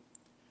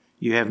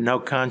 You have no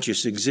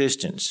conscious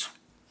existence.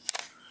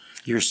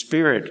 Your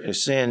spirit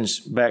ascends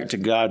back to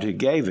God who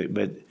gave it,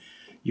 but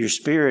your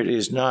spirit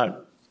is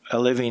not a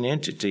living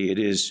entity. It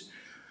is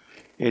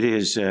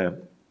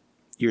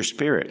your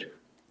spirit.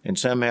 And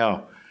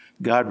somehow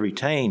God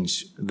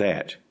retains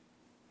that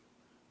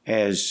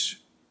as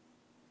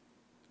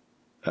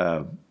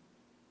the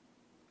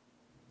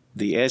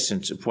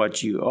essence of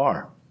what you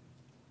are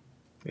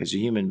as a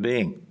human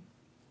being.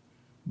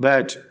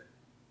 But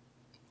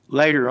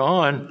later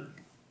on,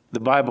 the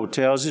Bible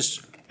tells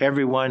us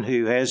everyone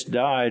who has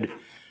died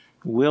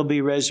will be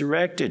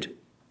resurrected.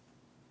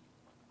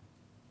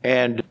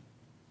 And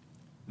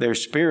their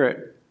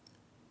spirit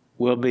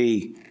will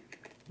be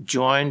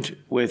joined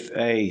with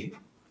a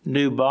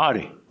new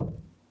body.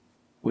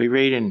 We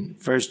read in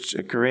 1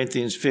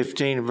 Corinthians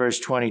 15, verse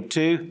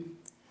 22,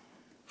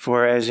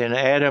 for as in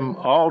Adam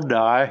all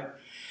die,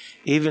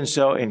 even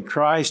so in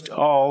Christ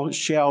all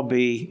shall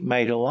be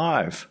made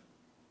alive.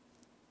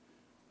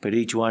 but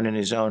each one in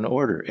his own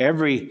order.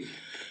 Every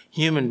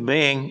human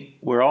being,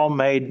 we're all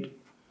made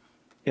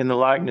in the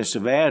likeness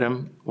of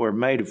Adam. We're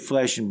made of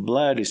flesh and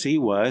blood as he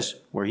was.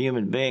 We're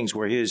human beings.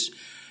 We're his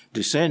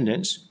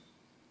descendants.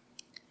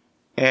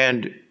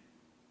 And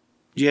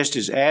just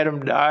as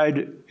Adam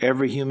died,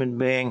 every human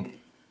being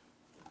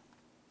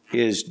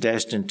is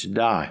destined to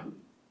die.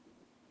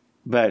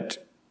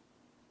 But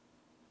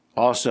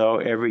also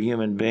every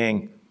human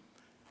being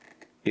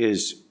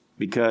is,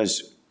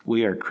 because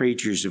we are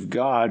creatures of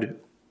God,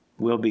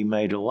 will be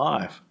made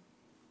alive.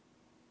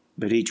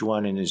 But each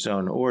one in his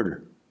own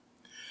order.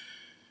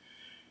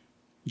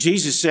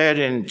 Jesus said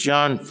in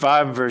John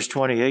 5, verse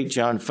 28,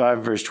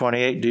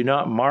 "Do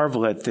not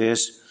marvel at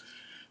this,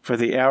 for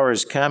the hour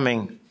is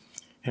coming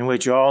in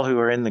which all who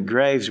are in the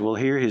graves will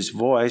hear his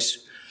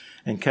voice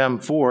and come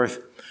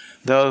forth,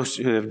 those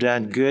who have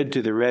done good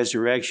to the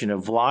resurrection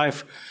of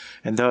life,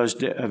 and those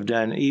that have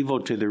done evil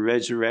to the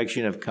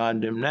resurrection of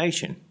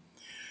condemnation."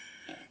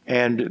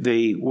 And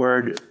the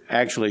word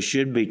actually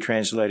should be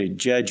translated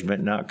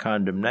judgment, not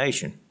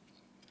condemnation,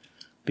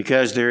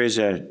 because there is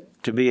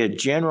to be a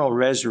general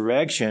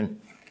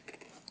resurrection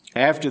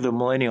after the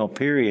millennial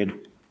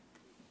period,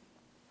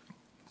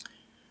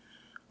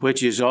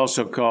 which is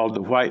also called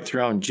the white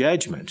throne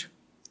judgment.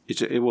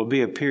 It will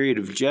be a period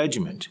of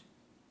judgment.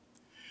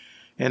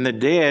 And the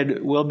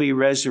dead will be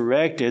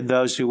resurrected.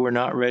 Those who were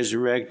not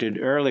resurrected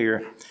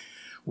earlier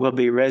will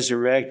be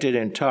resurrected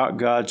and taught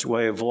God's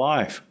way of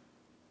life.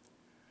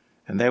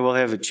 And they will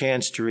have a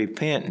chance to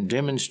repent and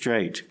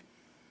demonstrate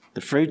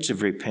the fruits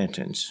of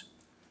repentance.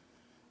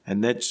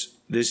 And this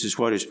is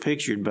what is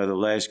pictured by the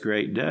last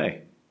great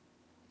day.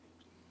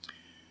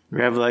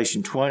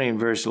 Revelation 20 and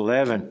verse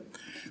 11.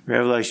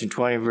 Revelation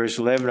 20 verse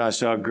 11, "I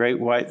saw a great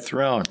white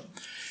throne,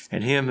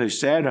 and him who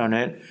sat on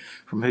it,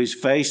 from whose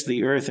face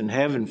the earth and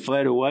heaven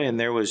fled away, and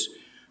there was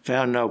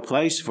found no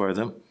place for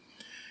them.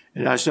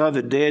 And I saw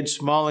the dead,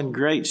 small and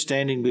great,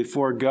 standing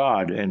before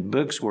God, and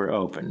books were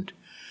opened.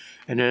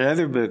 And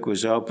another book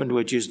was opened,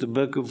 which is the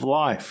book of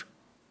life.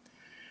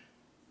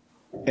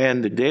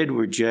 And the dead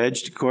were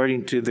judged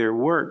according to their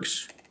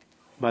works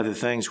by the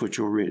things which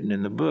were written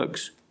in the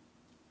books."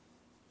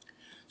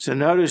 So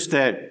notice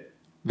that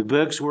the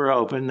books were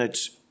open.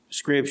 That's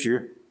Scripture.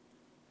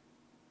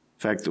 In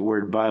fact, the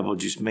word Bible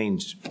just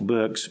means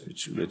books.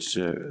 It's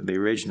the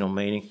original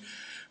meaning.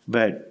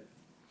 But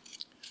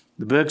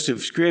the books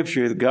of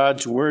Scripture,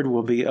 God's Word,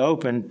 will be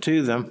opened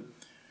to them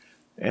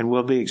and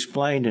will be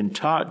explained and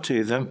taught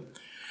to them.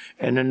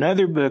 And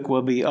another book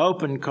will be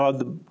opened called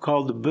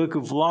the Book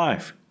of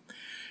Life.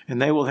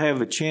 And they will have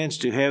a chance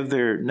to have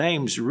their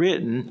names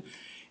written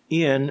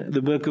in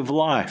the Book of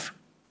Life,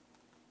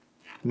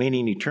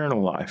 meaning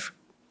eternal life.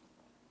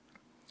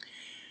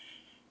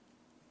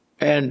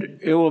 And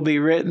it will be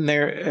written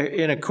there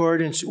in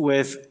accordance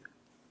with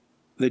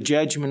the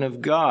judgment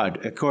of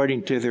God,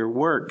 according to their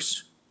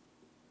works.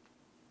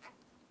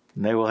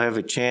 And they will have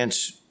a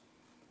chance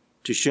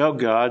to show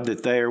God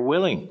that they are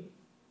willing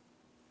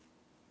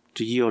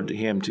to yield to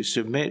Him, to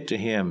submit to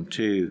Him,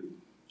 to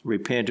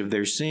repent of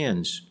their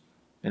sins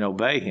and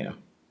obey Him.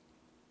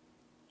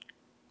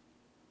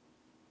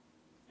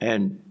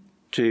 And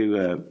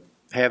to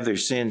have their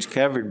sins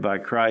covered by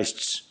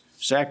Christ's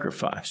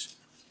sacrifice.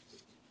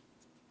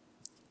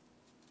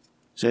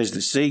 It says,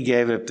 "The sea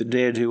gave up the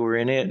dead who were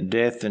in it, and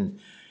death and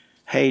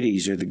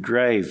Hades, or the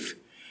grave,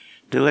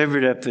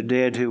 delivered up the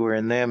dead who were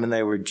in them, and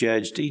they were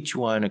judged, each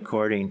one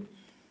according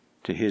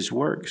to his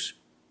works."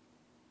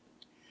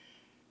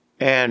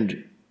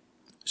 And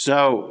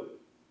so,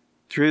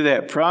 through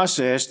that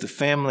process, the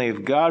family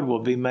of God will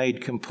be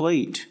made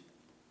complete.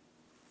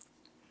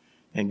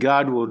 And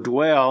God will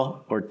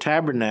dwell or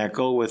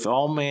tabernacle with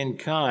all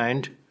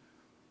mankind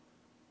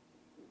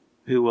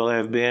who will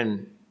have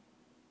been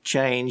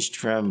changed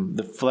from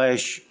the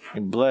flesh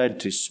and blood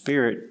to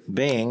spirit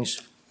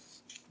beings,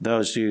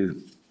 those who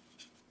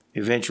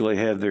eventually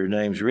have their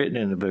names written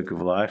in the book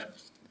of life,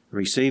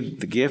 receive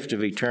the gift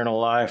of eternal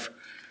life,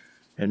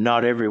 and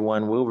not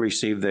everyone will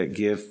receive that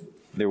gift.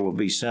 There will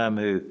be some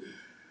who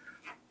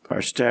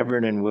are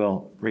stubborn and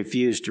will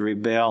refuse to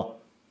rebel,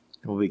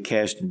 and will be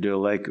cast into a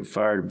lake of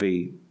fire to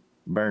be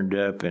burned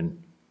up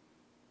and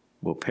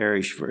will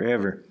perish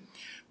forever.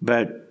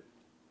 But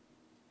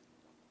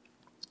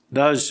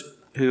those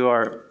who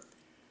are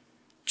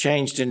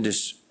changed into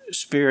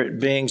spirit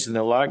beings in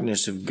the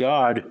likeness of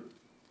God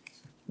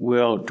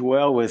will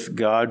dwell with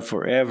God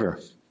forever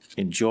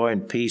in joy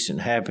and peace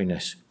and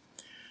happiness.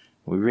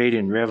 We read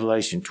in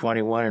Revelation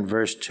 21 and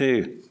verse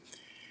 2,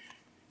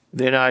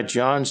 "Then I,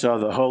 John, saw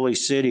the holy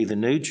city, the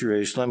new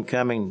Jerusalem,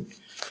 coming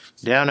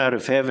down out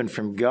of heaven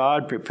from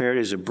God, prepared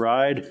as a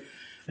bride,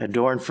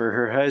 adorned for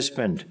her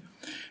husband.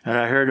 And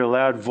I heard a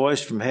loud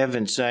voice from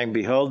heaven saying,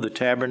 Behold, the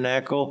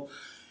tabernacle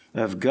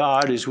of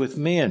God is with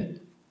men,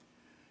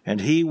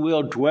 and he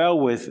will dwell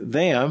with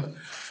them,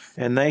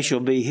 and they shall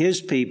be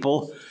his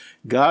people.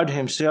 God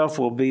himself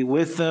will be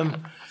with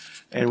them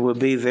and will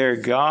be their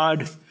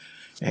God,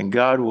 and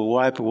God will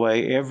wipe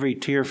away every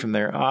tear from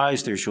their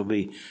eyes. There shall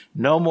be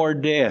no more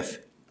death,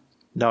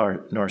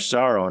 nor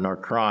sorrow, nor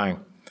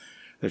crying,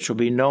 There shall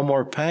be no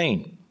more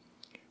pain,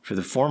 for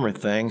the former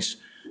things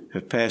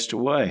have passed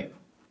away.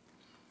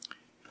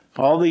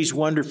 All these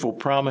wonderful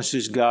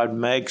promises God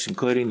makes,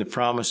 including the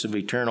promise of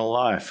eternal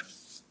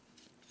life,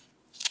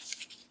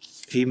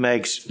 He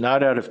makes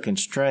not out of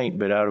constraint,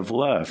 but out of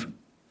love.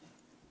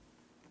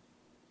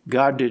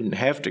 God didn't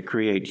have to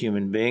create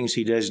human beings.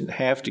 He doesn't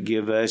have to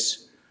give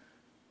us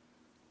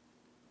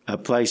a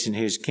place in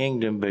His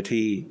kingdom, but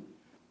He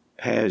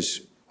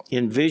has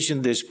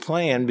envisioned this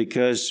plan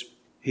because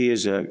He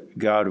is a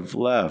God of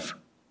love,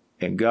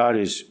 and God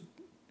is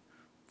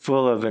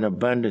full of an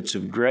abundance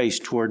of grace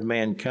toward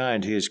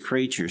mankind, His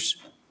creatures.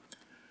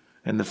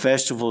 And the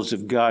festivals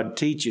of God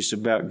teach us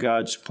about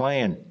God's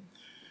plan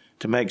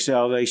to make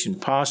salvation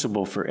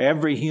possible for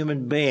every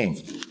human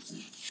being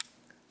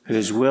who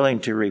is willing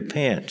to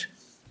repent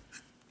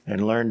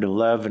and learn to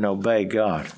love and obey God.